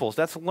disciples.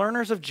 That's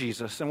learners of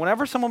Jesus. And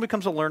whenever someone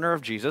becomes a learner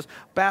of Jesus,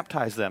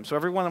 baptize them. So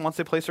everyone, once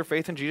they place their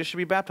faith in Jesus, should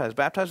be baptized.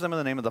 Baptize them in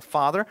the name of the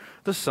Father,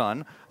 the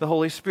Son, the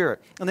Holy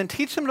Spirit. And then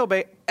teach them to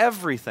obey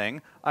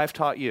everything I've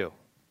taught you.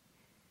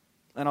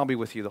 And I'll be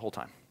with you the whole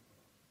time.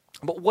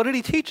 But what did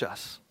he teach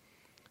us?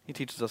 He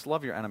teaches us,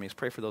 love your enemies,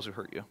 pray for those who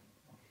hurt you.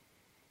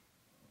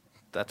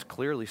 That's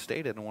clearly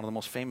stated in one of the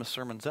most famous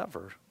sermons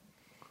ever.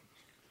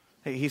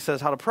 He says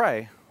how to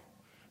pray.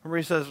 Remember,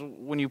 he says,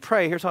 when you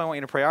pray, here's how I want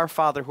you to pray. Our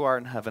Father who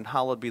art in heaven,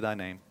 hallowed be thy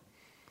name.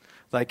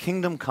 Thy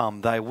kingdom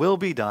come, thy will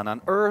be done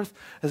on earth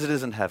as it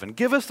is in heaven.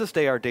 Give us this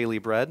day our daily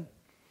bread,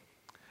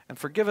 and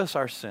forgive us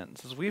our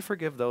sins, as we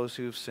forgive those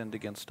who have sinned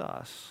against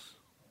us.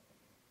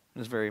 In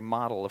his very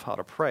model of how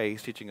to pray,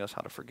 he's teaching us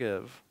how to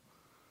forgive.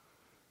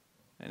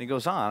 And he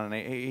goes on,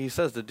 and he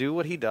says to do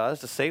what he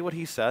does, to say what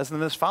he says, and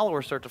then his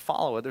followers start to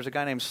follow it. There's a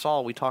guy named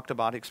Saul we talked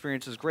about. He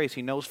experiences grace.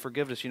 He knows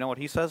forgiveness. You know what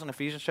he says in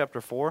Ephesians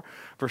chapter 4,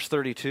 verse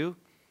 32?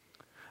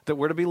 That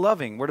we're to be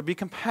loving, we're to be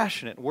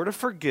compassionate, we're to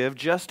forgive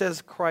just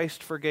as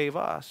Christ forgave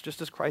us,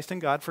 just as Christ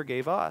and God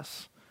forgave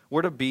us.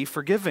 We're to be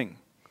forgiving.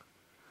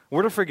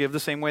 We're to forgive the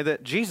same way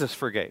that Jesus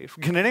forgave.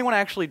 Can anyone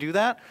actually do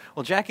that?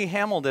 Well, Jackie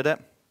Hamill did it.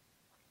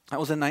 That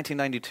was in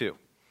 1992.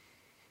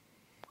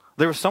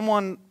 There was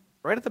someone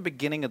right at the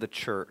beginning of the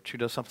church who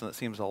does something that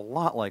seems a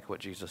lot like what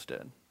Jesus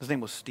did. His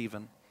name was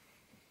Stephen.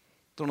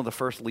 One of the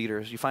first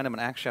leaders. You find him in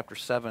Acts chapter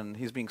 7.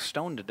 He's being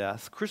stoned to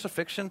death.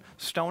 Crucifixion,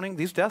 stoning,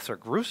 these deaths are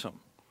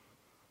gruesome.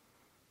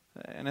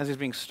 And as he's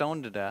being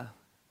stoned to death,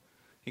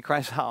 he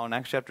cries out in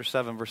Acts chapter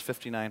 7, verse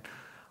 59,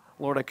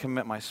 Lord, I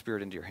commit my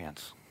spirit into your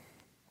hands.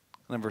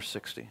 And then verse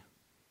 60,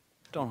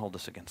 don't hold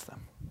this against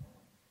them.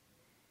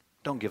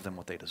 Don't give them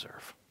what they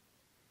deserve.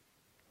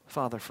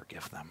 Father,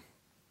 forgive them.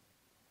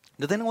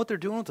 Do they know what they're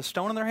doing with the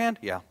stone in their hand?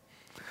 Yeah.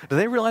 Do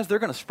they realize they're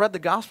going to spread the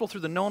gospel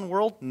through the known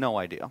world? No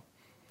idea.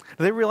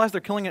 Do they realize they're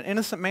killing an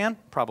innocent man?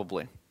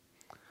 Probably.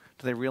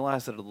 Do they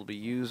realize that it will be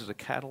used as a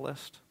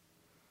catalyst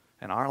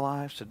in our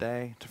lives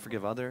today to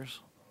forgive others?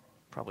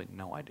 Probably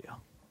no idea.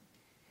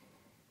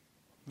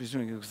 He's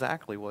doing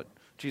exactly what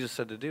Jesus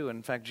said to do. And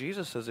in fact,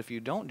 Jesus says if you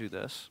don't do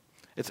this,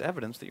 it's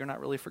evidence that you're not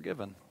really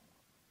forgiven.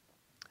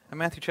 In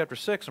Matthew chapter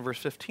 6 and verse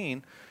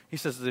 15, he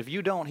says that if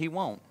you don't, he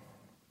won't.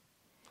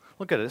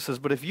 Look at it. It says,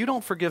 but if you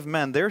don't forgive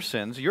men their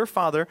sins, your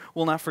Father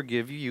will not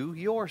forgive you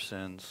your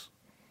sins.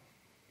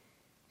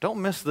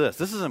 Don't miss this.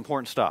 This is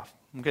important stuff.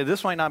 Okay,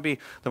 this might not be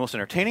the most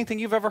entertaining thing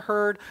you've ever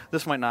heard.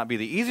 This might not be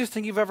the easiest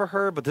thing you've ever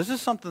heard, but this is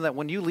something that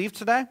when you leave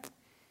today,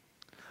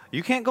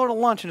 you can't go to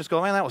lunch and just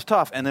go, man, that was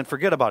tough, and then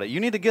forget about it. You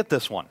need to get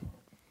this one.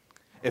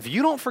 If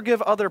you don't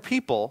forgive other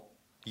people,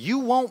 you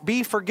won't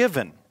be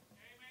forgiven. Amen.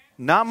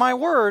 Not my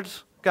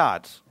words,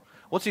 God's.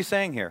 What's he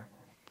saying here?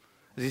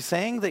 Is he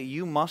saying that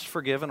you must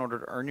forgive in order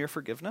to earn your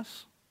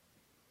forgiveness?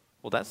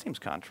 Well, that seems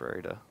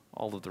contrary to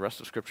all of the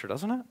rest of Scripture,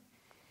 doesn't it?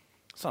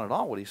 It's not at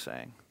all what he's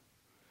saying.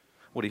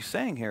 What he's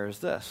saying here is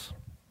this.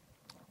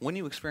 When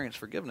you experience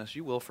forgiveness,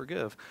 you will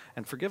forgive.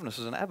 And forgiveness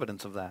is an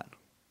evidence of that.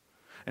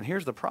 And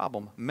here's the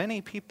problem. Many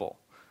people,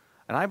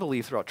 and I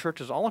believe throughout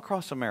churches all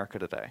across America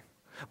today,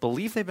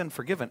 believe they've been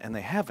forgiven, and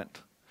they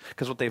haven't.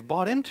 Because what they've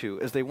bought into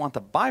is they want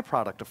the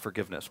byproduct of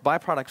forgiveness.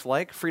 Byproducts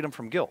like freedom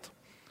from guilt.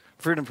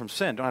 Freedom from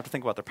sin, don't have to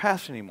think about their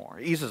past anymore.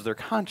 It eases their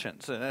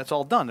conscience, and it's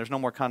all done. There's no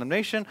more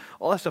condemnation.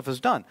 All that stuff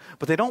is done.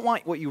 But they don't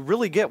want what you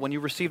really get when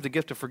you receive the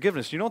gift of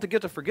forgiveness. You know what the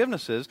gift of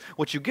forgiveness is?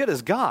 What you get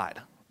is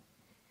God.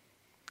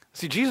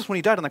 See, Jesus, when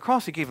he died on the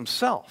cross, he gave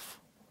himself.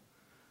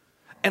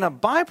 And a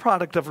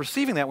byproduct of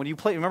receiving that, when you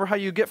remember how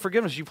you get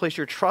forgiveness? You place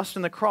your trust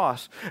in the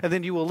cross, and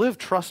then you will live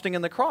trusting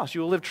in the cross.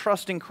 You will live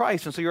trusting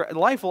Christ, and so your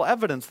life will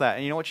evidence that.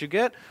 And you know what you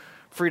get?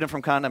 Freedom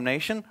from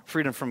condemnation,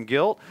 freedom from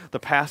guilt, the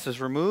past is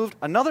removed.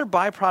 Another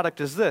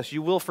byproduct is this,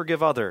 you will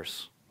forgive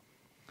others.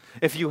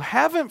 If you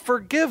haven't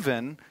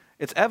forgiven,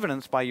 it's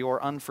evidenced by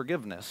your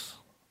unforgiveness.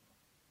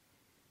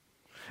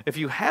 If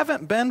you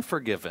haven't been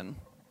forgiven,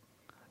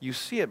 you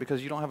see it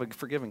because you don't have a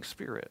forgiving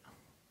spirit.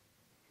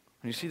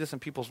 And you see this in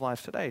people's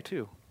lives today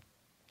too.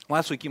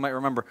 Last week, you might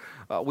remember,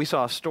 we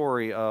saw a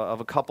story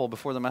of a couple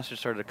before the message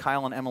started,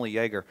 Kyle and Emily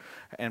Yeager.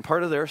 And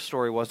part of their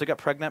story was they got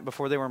pregnant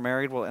before they were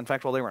married, well, in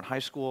fact, while they were in high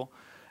school.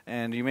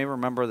 And you may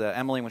remember that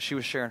Emily, when she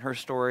was sharing her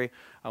story,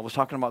 was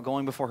talking about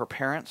going before her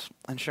parents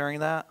and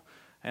sharing that,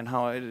 and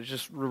how it was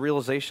just a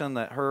realization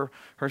that her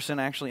sin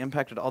actually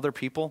impacted other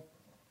people,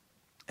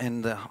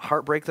 and the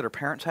heartbreak that her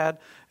parents had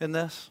in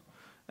this,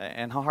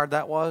 and how hard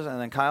that was. And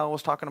then Kyle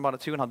was talking about it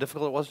too, and how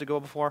difficult it was to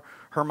go before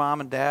her mom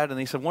and dad. And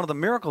he said, one of the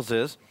miracles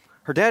is,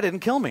 her dad didn't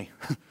kill me.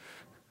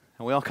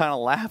 And we all kind of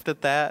laughed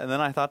at that. And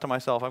then I thought to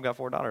myself, I've got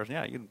 4 daughters.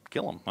 Yeah, you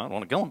kill them. I don't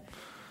want to kill them.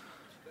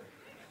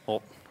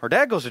 Well, her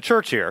dad goes to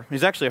church here.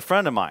 He's actually a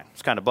friend of mine.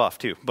 He's kind of buff,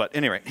 too. But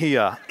anyway,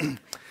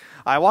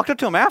 I walked up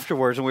to him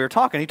afterwards, and we were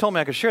talking. He told me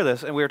I could share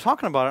this, and we were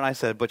talking about it, and I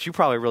said, but you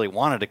probably really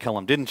wanted to kill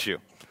him, didn't you?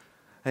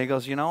 And he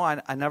goes,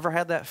 I never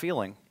had that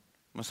feeling.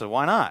 I said,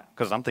 why not?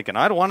 Because I'm thinking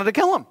I'd wanted to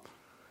kill him.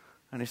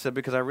 And he said,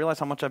 because I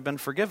realized how much I've been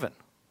forgiven.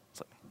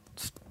 It's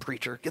like,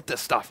 preacher, get this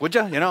stuff, would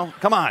you?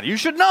 Come on, you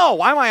should know.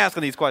 Why am I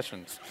asking these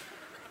questions?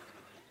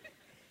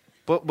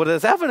 But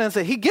it's evidence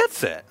that he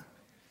gets it.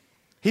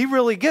 He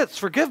really gets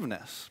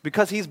forgiveness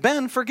because he's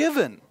been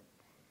forgiven.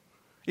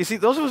 You see,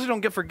 those of us who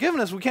don't get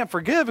forgiveness, we can't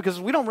forgive because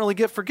we don't really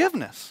get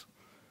forgiveness.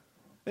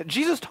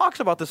 Jesus talks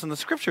about this in the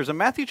scriptures. In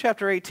Matthew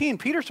chapter 18,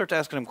 Peter starts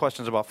asking him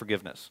questions about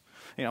forgiveness.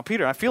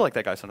 Peter, I feel like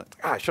that guy said,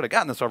 I should have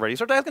gotten this already. He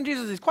starts asking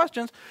Jesus these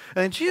questions,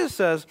 and then Jesus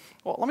says,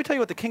 well, let me tell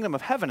you what the kingdom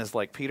of heaven is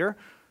like, Peter.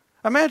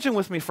 Imagine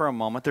with me for a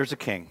moment, there's a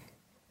king.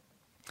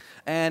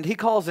 And he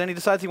calls in, he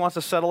decides he wants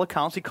to settle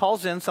accounts. He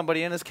calls in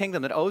somebody in his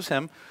kingdom that owes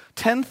him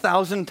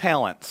 10,000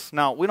 talents.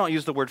 Now, we don't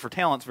use the word for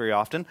talents very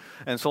often,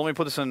 and so let me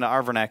put this into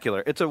our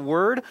vernacular. It's a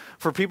word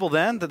for people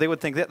then that they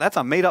would think that's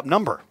a made-up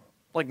number.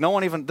 Like no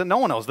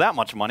one owes that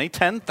much money,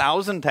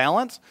 10,000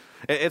 talents.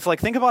 It's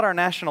like, think about our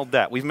national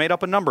debt. We've made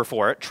up a number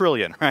for it,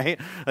 trillion, right?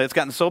 It's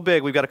gotten so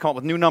big, we've got to come up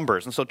with new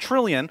numbers. And so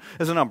trillion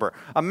is a number.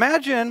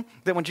 Imagine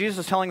that when Jesus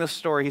is telling this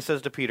story, he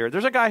says to Peter,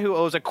 there's a guy who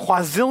owes $1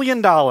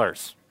 quadrillion.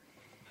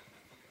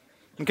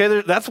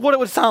 Okay, that's what it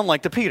would sound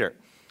like to Peter.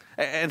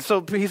 And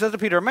so he says to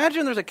Peter,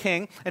 imagine there's a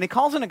king, and he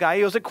calls in a guy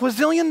who owes $1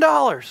 quadrillion.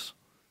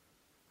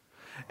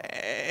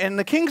 And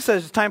the king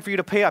says, it's time for you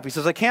to pay up. He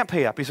says, I can't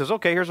pay up. He says,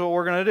 okay, here's what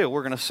we're going to do.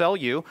 We're going to sell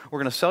you. We're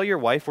going to sell your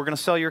wife. We're going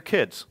to sell your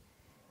kids.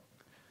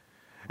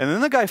 And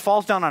then the guy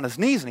falls down on his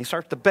knees and he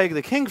starts to beg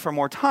the king for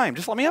more time.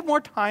 Just let me have more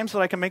time so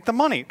that I can make the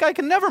money. The guy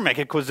can never make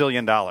 $1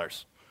 quadrillion. And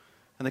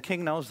the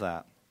king knows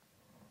that.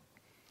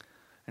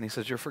 And he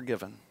says, you're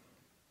forgiven.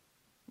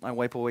 I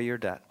wipe away your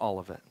debt, all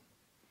of it.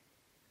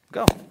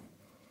 Go.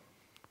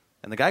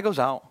 And the guy goes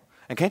out.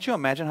 And can't you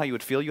imagine how you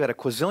would feel? You had $1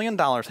 quadrillion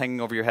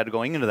hanging over your head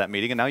going into that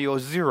meeting, and now you owe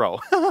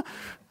 $0.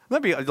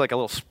 That'd be like a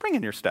little spring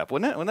in your step,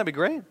 wouldn't it? Wouldn't that be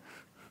great?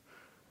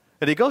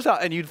 And he goes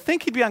out, and you'd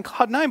think he'd be on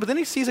cloud 9, but then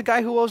he sees a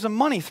guy who owes him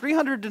money,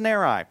 300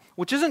 denarii,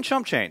 which isn't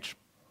chump change.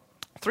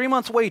 3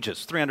 months'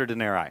 wages, 300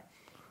 denarii.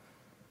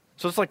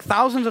 So it's like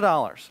thousands of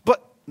dollars,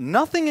 but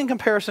nothing in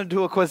comparison to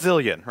 $1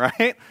 quadrillion,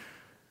 right?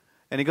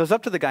 And he goes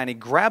up to the guy, and he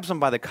grabs him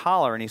by the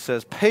collar, and he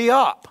says, pay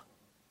up.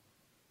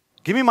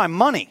 Give me my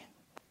money.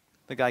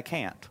 The guy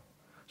can't.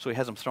 So he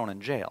has him thrown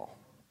in jail.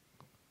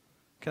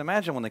 You can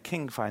imagine when the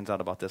king finds out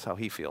about this, how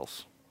he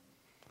feels.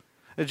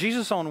 In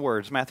Jesus' own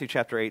words, Matthew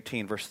chapter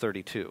 18, verse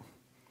 32.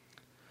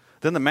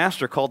 Then the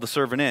master called the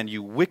servant in.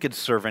 You wicked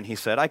servant, he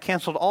said, I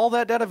canceled all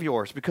that debt of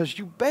yours because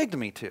you begged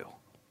me to.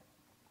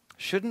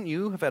 Shouldn't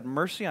you have had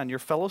mercy on your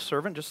fellow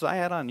servant just as I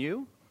had on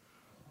you?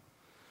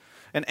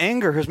 In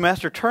anger, his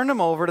master turned him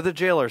over to the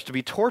jailers to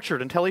be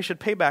tortured until he should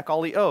pay back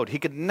all he owed. He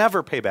could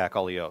never pay back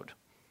all he owed.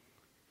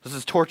 This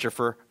is torture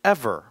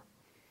forever.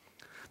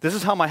 This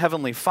is how my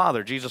heavenly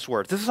Father, Jesus'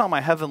 words, this is how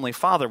my heavenly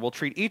Father will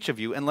treat each of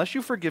you unless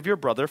you forgive your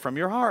brother from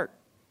your heart.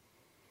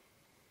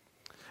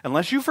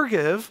 Unless you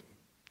forgive,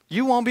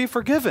 you won't be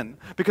forgiven.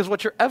 Because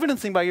what you're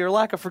evidencing by your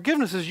lack of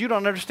forgiveness is you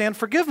don't understand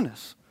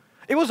forgiveness.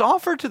 It was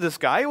offered to this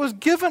guy. It was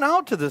given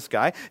out to this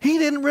guy. He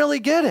didn't really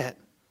get it.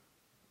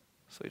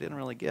 So he didn't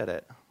really get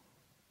it.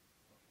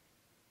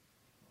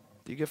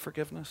 Do you give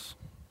forgiveness?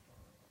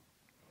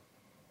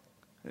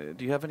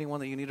 Do you have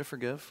anyone that you need to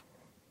forgive?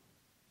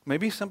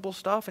 Maybe simple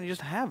stuff and you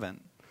just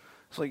haven't.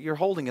 It's like you're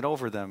holding it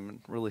over them and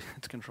really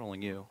it's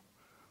controlling you.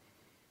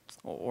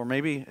 Or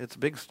maybe it's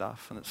big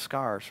stuff and it's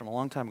scars from a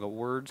long time ago.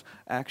 Words,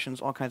 actions,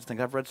 all kinds of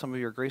things. I've read some of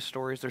your grace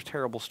stories. There's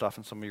terrible stuff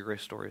in some of your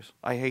grace stories.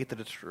 I hate that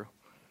it's true.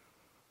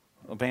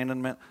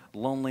 Abandonment,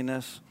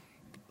 loneliness,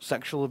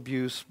 sexual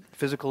abuse,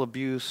 physical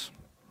abuse,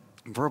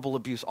 verbal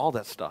abuse, all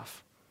that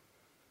stuff.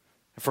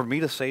 And for me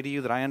to say to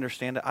you that I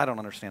understand it, I don't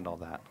understand all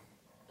that.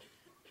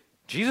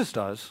 Jesus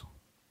does.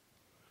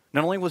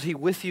 Not only was he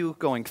with you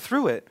going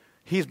through it,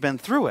 he's been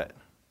through it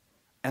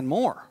and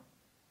more.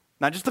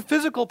 Not just the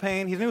physical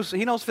pain, he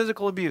knows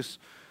physical abuse.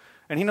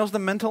 And he knows the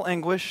mental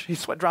anguish. He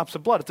sweat drops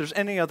of blood. If there's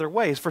any other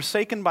way, he's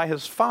forsaken by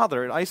his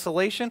father,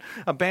 isolation,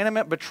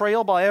 abandonment,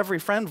 betrayal by every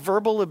friend,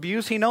 verbal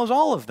abuse. He knows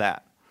all of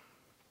that.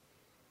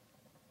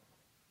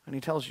 And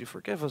he tells you,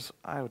 forgive as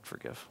I would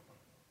forgive.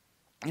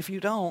 If you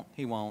don't,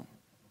 he won't.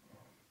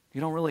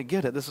 You don't really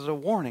get it. This is a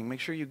warning. Make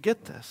sure you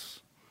get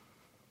this.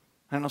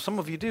 I know some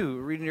of you do,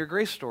 reading your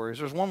grace stories.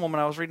 There's one woman,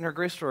 I was reading her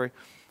grace story,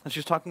 and she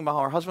was talking about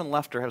how her husband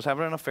left her, was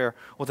having an affair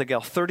with a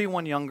gal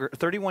 31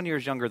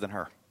 years younger than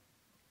her.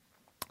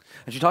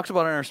 And she talks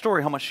about in her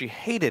story how much she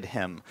hated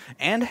him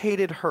and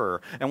hated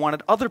her and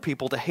wanted other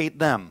people to hate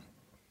them.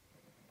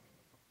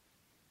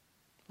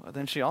 But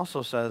then she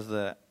also says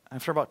that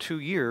after about 2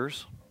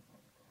 years,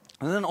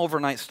 and then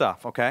overnight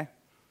stuff, okay?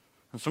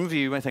 And some of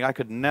you may think, I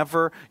could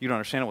never, you don't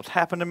understand what's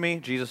happened to me.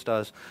 Jesus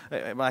does.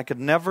 I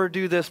could never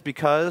do this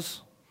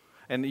because...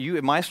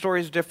 And my story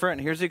is different,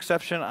 and here's the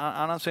exception.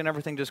 I'm not saying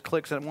everything just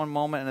clicks at one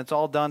moment and it's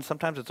all done.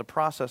 Sometimes it's a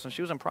process, and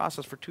she was in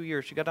process for 2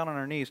 years. She got down on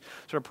her knees,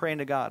 started praying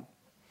to God.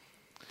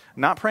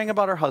 Not praying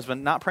about her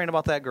husband, not praying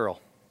about that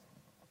girl.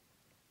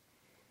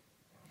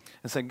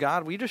 And said,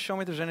 God, will you just show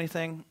me if there's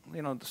anything,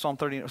 Psalm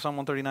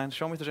 139,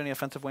 show me if there's any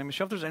offensive way.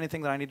 Show if there's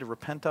anything that I need to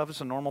repent of.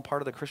 It's a normal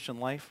part of the Christian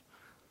life.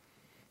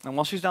 And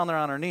while she's down there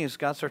on her knees,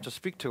 God starts to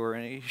speak to her,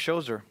 and he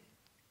shows her,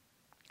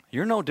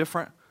 you're no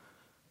different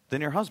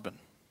than your husband.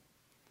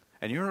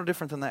 And you're no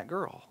different than that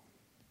girl.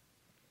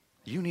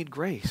 You need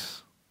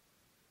grace.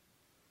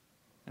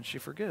 And she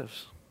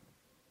forgives.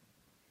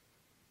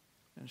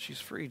 And she's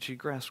freed. She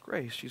grasps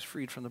grace. She's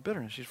freed from the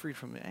bitterness. She's freed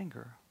from the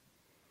anger.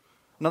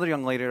 Another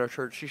young lady at our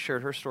church, she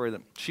shared her story that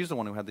she's the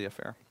one who had the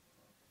affair.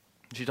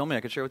 She told me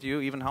I could share with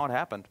you even how it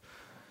happened.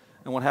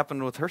 And what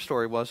happened with her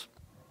story was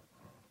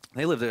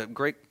they lived a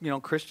great,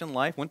 Christian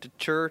life, went to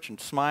church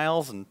and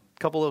smiles and a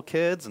couple little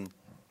kids and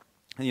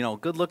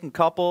good-looking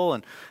couple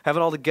and have it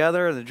all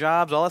together and the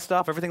jobs, all that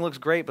stuff. Everything looks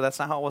great, but that's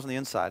not how it was on the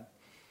inside.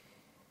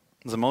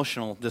 There's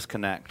emotional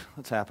disconnect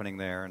that's happening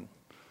there and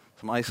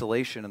some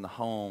isolation in the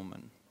home.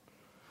 And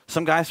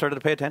some guy started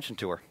to pay attention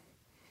to her.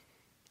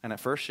 And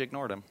at first she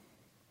ignored him.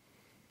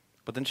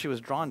 But then she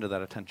was drawn to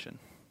that attention.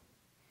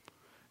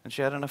 And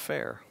she had an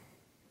affair.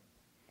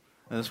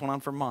 And this went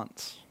on for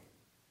months.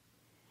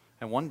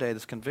 And one day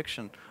this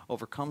conviction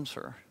overcomes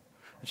her.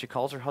 And she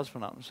calls her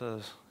husband up and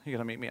says, you got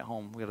to meet me at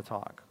home. We got to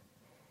talk.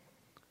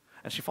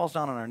 And she falls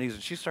down on her knees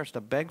and she starts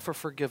to beg for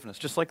forgiveness,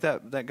 just like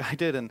that guy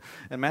did in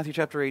Matthew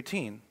chapter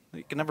 18.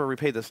 You can never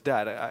repay this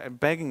debt. I'm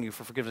begging you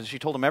for forgiveness. She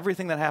told him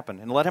everything that happened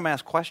and let him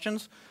ask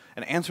questions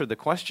and answered the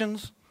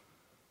questions.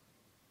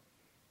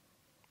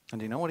 And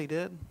do you know what he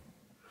did?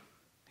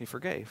 He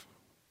forgave.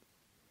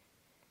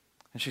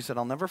 And she said,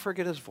 I'll never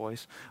forget his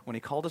voice when he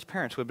called his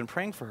parents who had been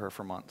praying for her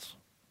for months.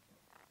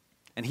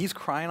 And he's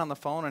crying on the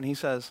phone and he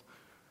says,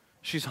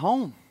 she's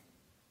home.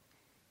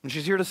 And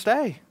she's here to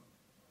stay.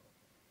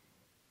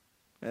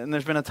 And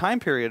there's been a time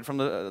period from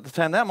the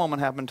time that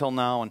moment happened until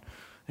now. And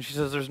she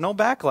says, there's no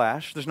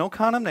backlash. There's no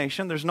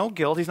condemnation. There's no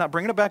guilt. He's not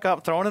bringing it back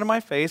up, throwing it in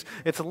my face.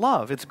 It's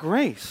love. It's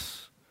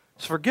grace.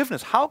 It's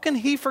forgiveness. How can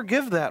he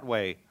forgive that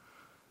way?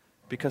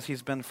 Because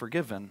he's been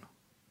forgiven.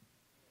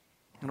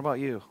 What about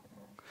you?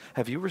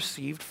 Have you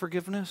received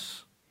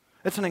forgiveness?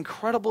 It's an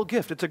incredible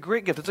gift. It's a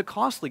great gift. It's a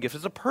costly gift.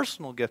 It's a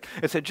personal gift.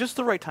 It's at just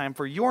the right time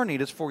for your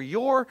need. It's for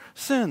your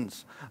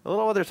sins.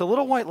 Whether it's a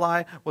little white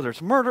lie, whether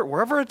it's murder,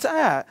 wherever it's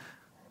at,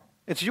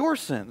 it's your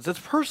sins. It's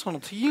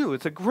personal to you.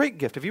 It's a great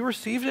gift. Have you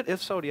received it?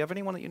 If so, do you have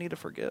anyone that you need to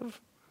forgive?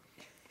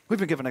 We've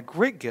been given a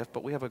great gift,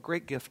 but we have a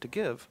great gift to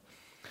give.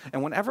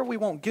 And whenever we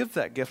won't give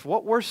that gift,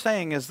 what we're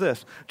saying is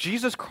this: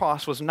 Jesus'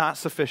 cross was not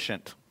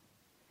sufficient.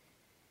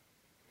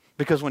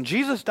 Because when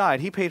Jesus died,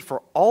 he paid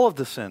for all of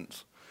the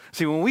sins.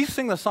 See, when we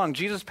sing the song,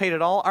 Jesus paid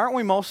it all, aren't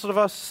we most of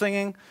us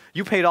singing,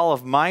 you paid all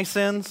of my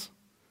sins?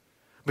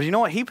 But you know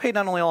what? He paid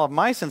not only all of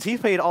my sins, he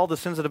paid all the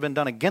sins that have been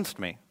done against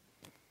me.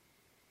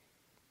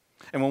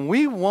 And when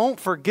we won't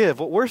forgive,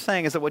 what we're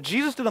saying is that what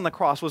Jesus did on the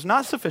cross was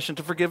not sufficient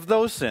to forgive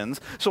those sins,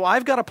 so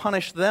I've got to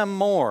punish them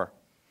more.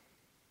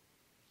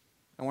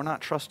 And we're not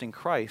trusting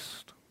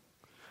Christ.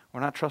 We're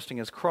not trusting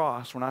his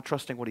cross. We're not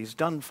trusting what he's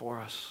done for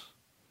us.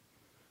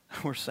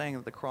 We're saying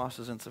that the cross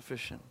is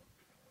insufficient.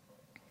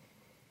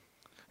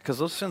 Because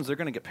those sins, they're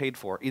going to get paid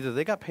for. Either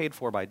they got paid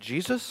for by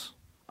Jesus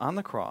on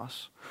the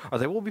cross, or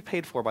they will be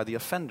paid for by the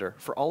offender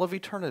for all of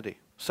eternity,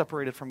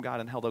 separated from God,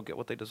 and hell they'll get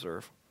what they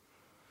deserve.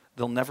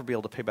 They'll never be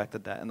able to pay back the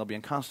debt, and they'll be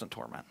in constant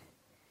torment.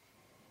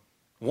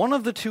 One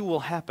of the two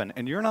will happen,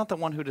 and you're not the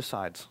one who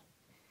decides.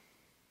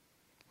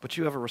 But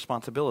you have a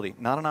responsibility,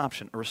 not an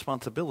option, a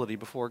responsibility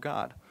before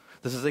God.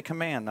 This is a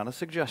command, not a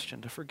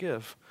suggestion, to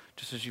forgive,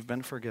 just as you've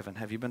been forgiven.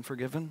 Have you been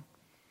forgiven?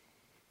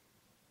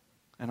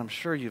 And I'm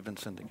sure you've been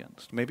sinned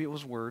against. Maybe it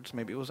was words,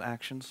 maybe it was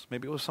actions,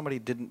 maybe it was somebody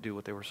didn't do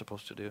what they were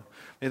supposed to do.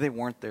 Maybe they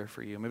weren't there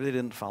for you, maybe they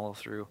didn't follow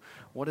through.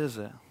 What is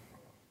it?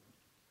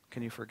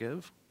 Can you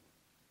forgive?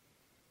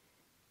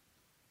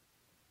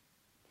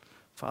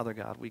 Father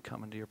God, we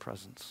come into your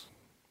presence,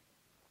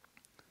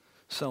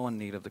 so in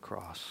need of the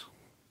cross,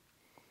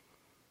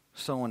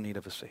 so in need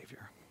of a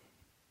Savior.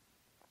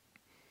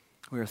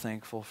 We are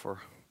thankful for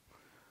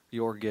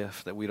your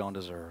gift that we don't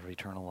deserve,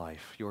 eternal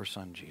life, your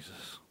Son,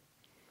 Jesus.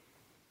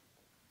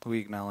 We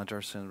acknowledge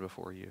our sin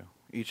before you.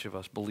 Each of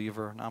us,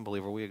 believer,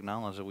 non-believer, we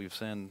acknowledge that we've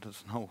sinned.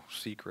 It's no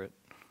secret.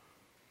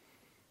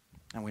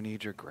 And we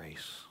need your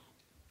grace.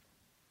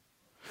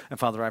 And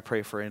Father, I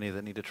pray for any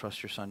that need to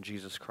trust your Son,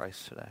 Jesus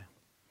Christ, today.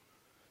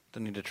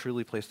 That need to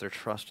truly place their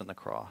trust in the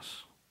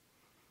cross.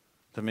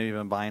 That maybe have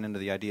been buying into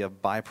the idea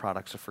of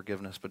byproducts of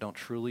forgiveness, but don't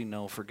truly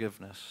know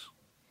forgiveness.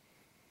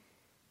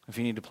 If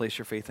you need to place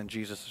your faith in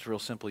Jesus, it's real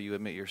simple. You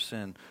admit your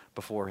sin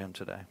before him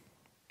today.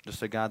 Just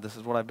say, God, this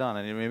is what I've done.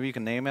 And maybe you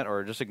can name it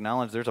or just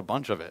acknowledge there's a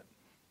bunch of it.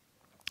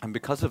 And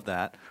because of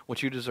that,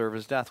 what you deserve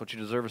is death. What you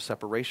deserve is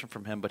separation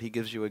from him. But he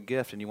gives you a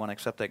gift, and you want to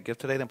accept that gift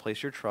today, then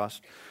place your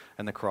trust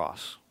in the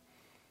cross.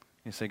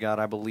 You say, God,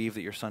 I believe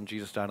that your Son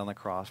Jesus died on the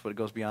cross, but it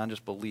goes beyond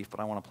just belief, but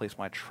I want to place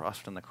my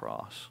trust in the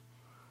cross.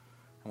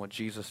 and what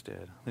Jesus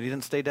did. That he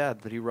didn't stay dead,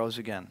 but he rose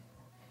again.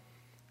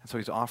 And so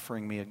he's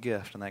offering me a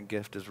gift, and that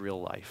gift is real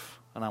life.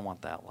 And I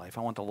want that life.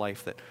 I want the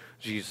life that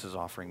Jesus is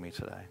offering me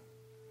today.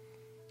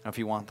 Now, if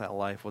you want that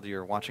life, whether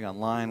you're watching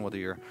online, whether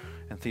you're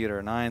in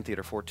Theater 9,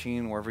 Theater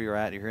 14, wherever you're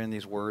at, you're hearing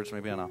these words,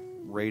 maybe on a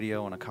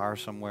radio, in a car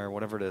somewhere,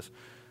 whatever it is,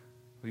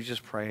 will you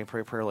just pray a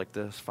prayer like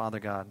this? Father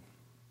God,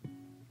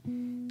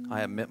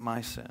 I admit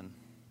my sin,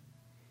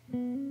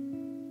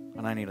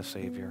 and I need a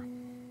Savior.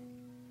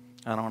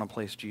 I don't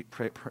want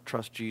to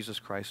trust Jesus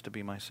Christ to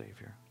be my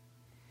Savior.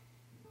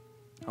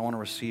 I want to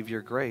receive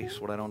your grace,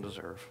 what I don't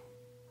deserve.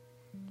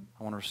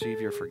 I want to receive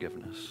your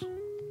forgiveness.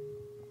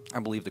 I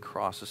believe the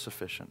cross is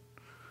sufficient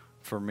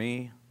for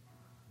me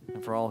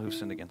and for all who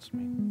sinned against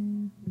me.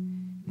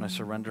 And I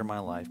surrender my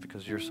life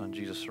because your Son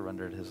Jesus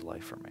surrendered his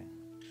life for me.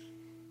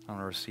 I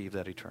want to receive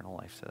that eternal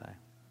life today.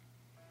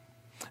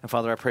 And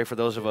Father, I pray for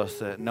those of us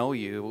that know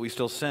you, but we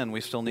still sin.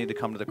 We still need to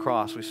come to the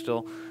cross. We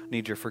still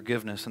need your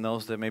forgiveness. And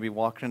those that maybe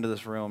walked into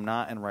this room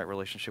not in right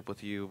relationship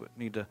with you, but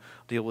need to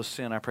deal with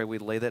sin, I pray we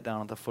lay that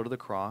down at the foot of the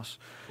cross,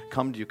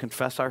 come to you,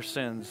 confess our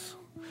sins,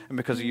 and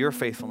because of your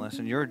faithfulness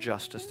and your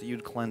justice, that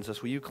you'd cleanse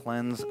us. Will you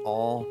cleanse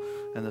all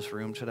in this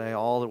room today,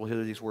 all that will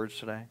hear these words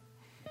today?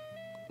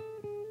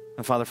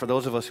 And Father, for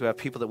those of us who have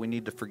people that we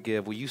need to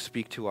forgive, will you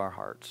speak to our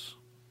hearts?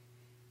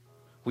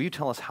 Will you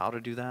tell us how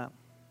to do that?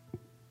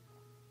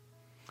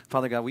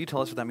 Father God, will you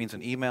tell us if that means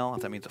an email,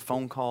 if that means a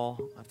phone call,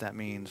 if that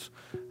means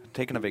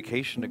taking a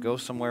vacation to go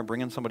somewhere,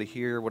 bringing somebody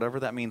here, whatever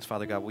that means,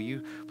 Father God, will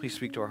you please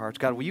speak to our hearts?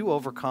 God, will you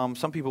overcome?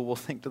 Some people will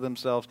think to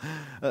themselves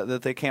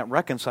that they can't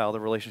reconcile the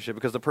relationship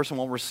because the person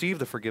won't receive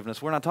the forgiveness.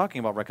 We're not talking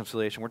about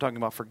reconciliation. We're talking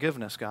about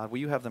forgiveness, God. Will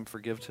you have them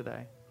forgive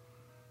today?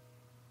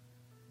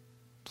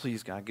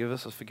 Please, God, give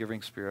us a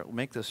forgiving spirit.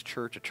 Make this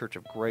church a church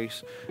of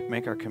grace.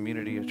 Make our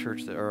community a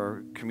church or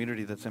a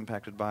community that's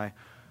impacted by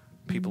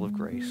people of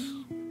grace.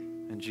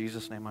 In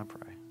Jesus' name I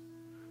pray.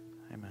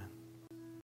 Amen.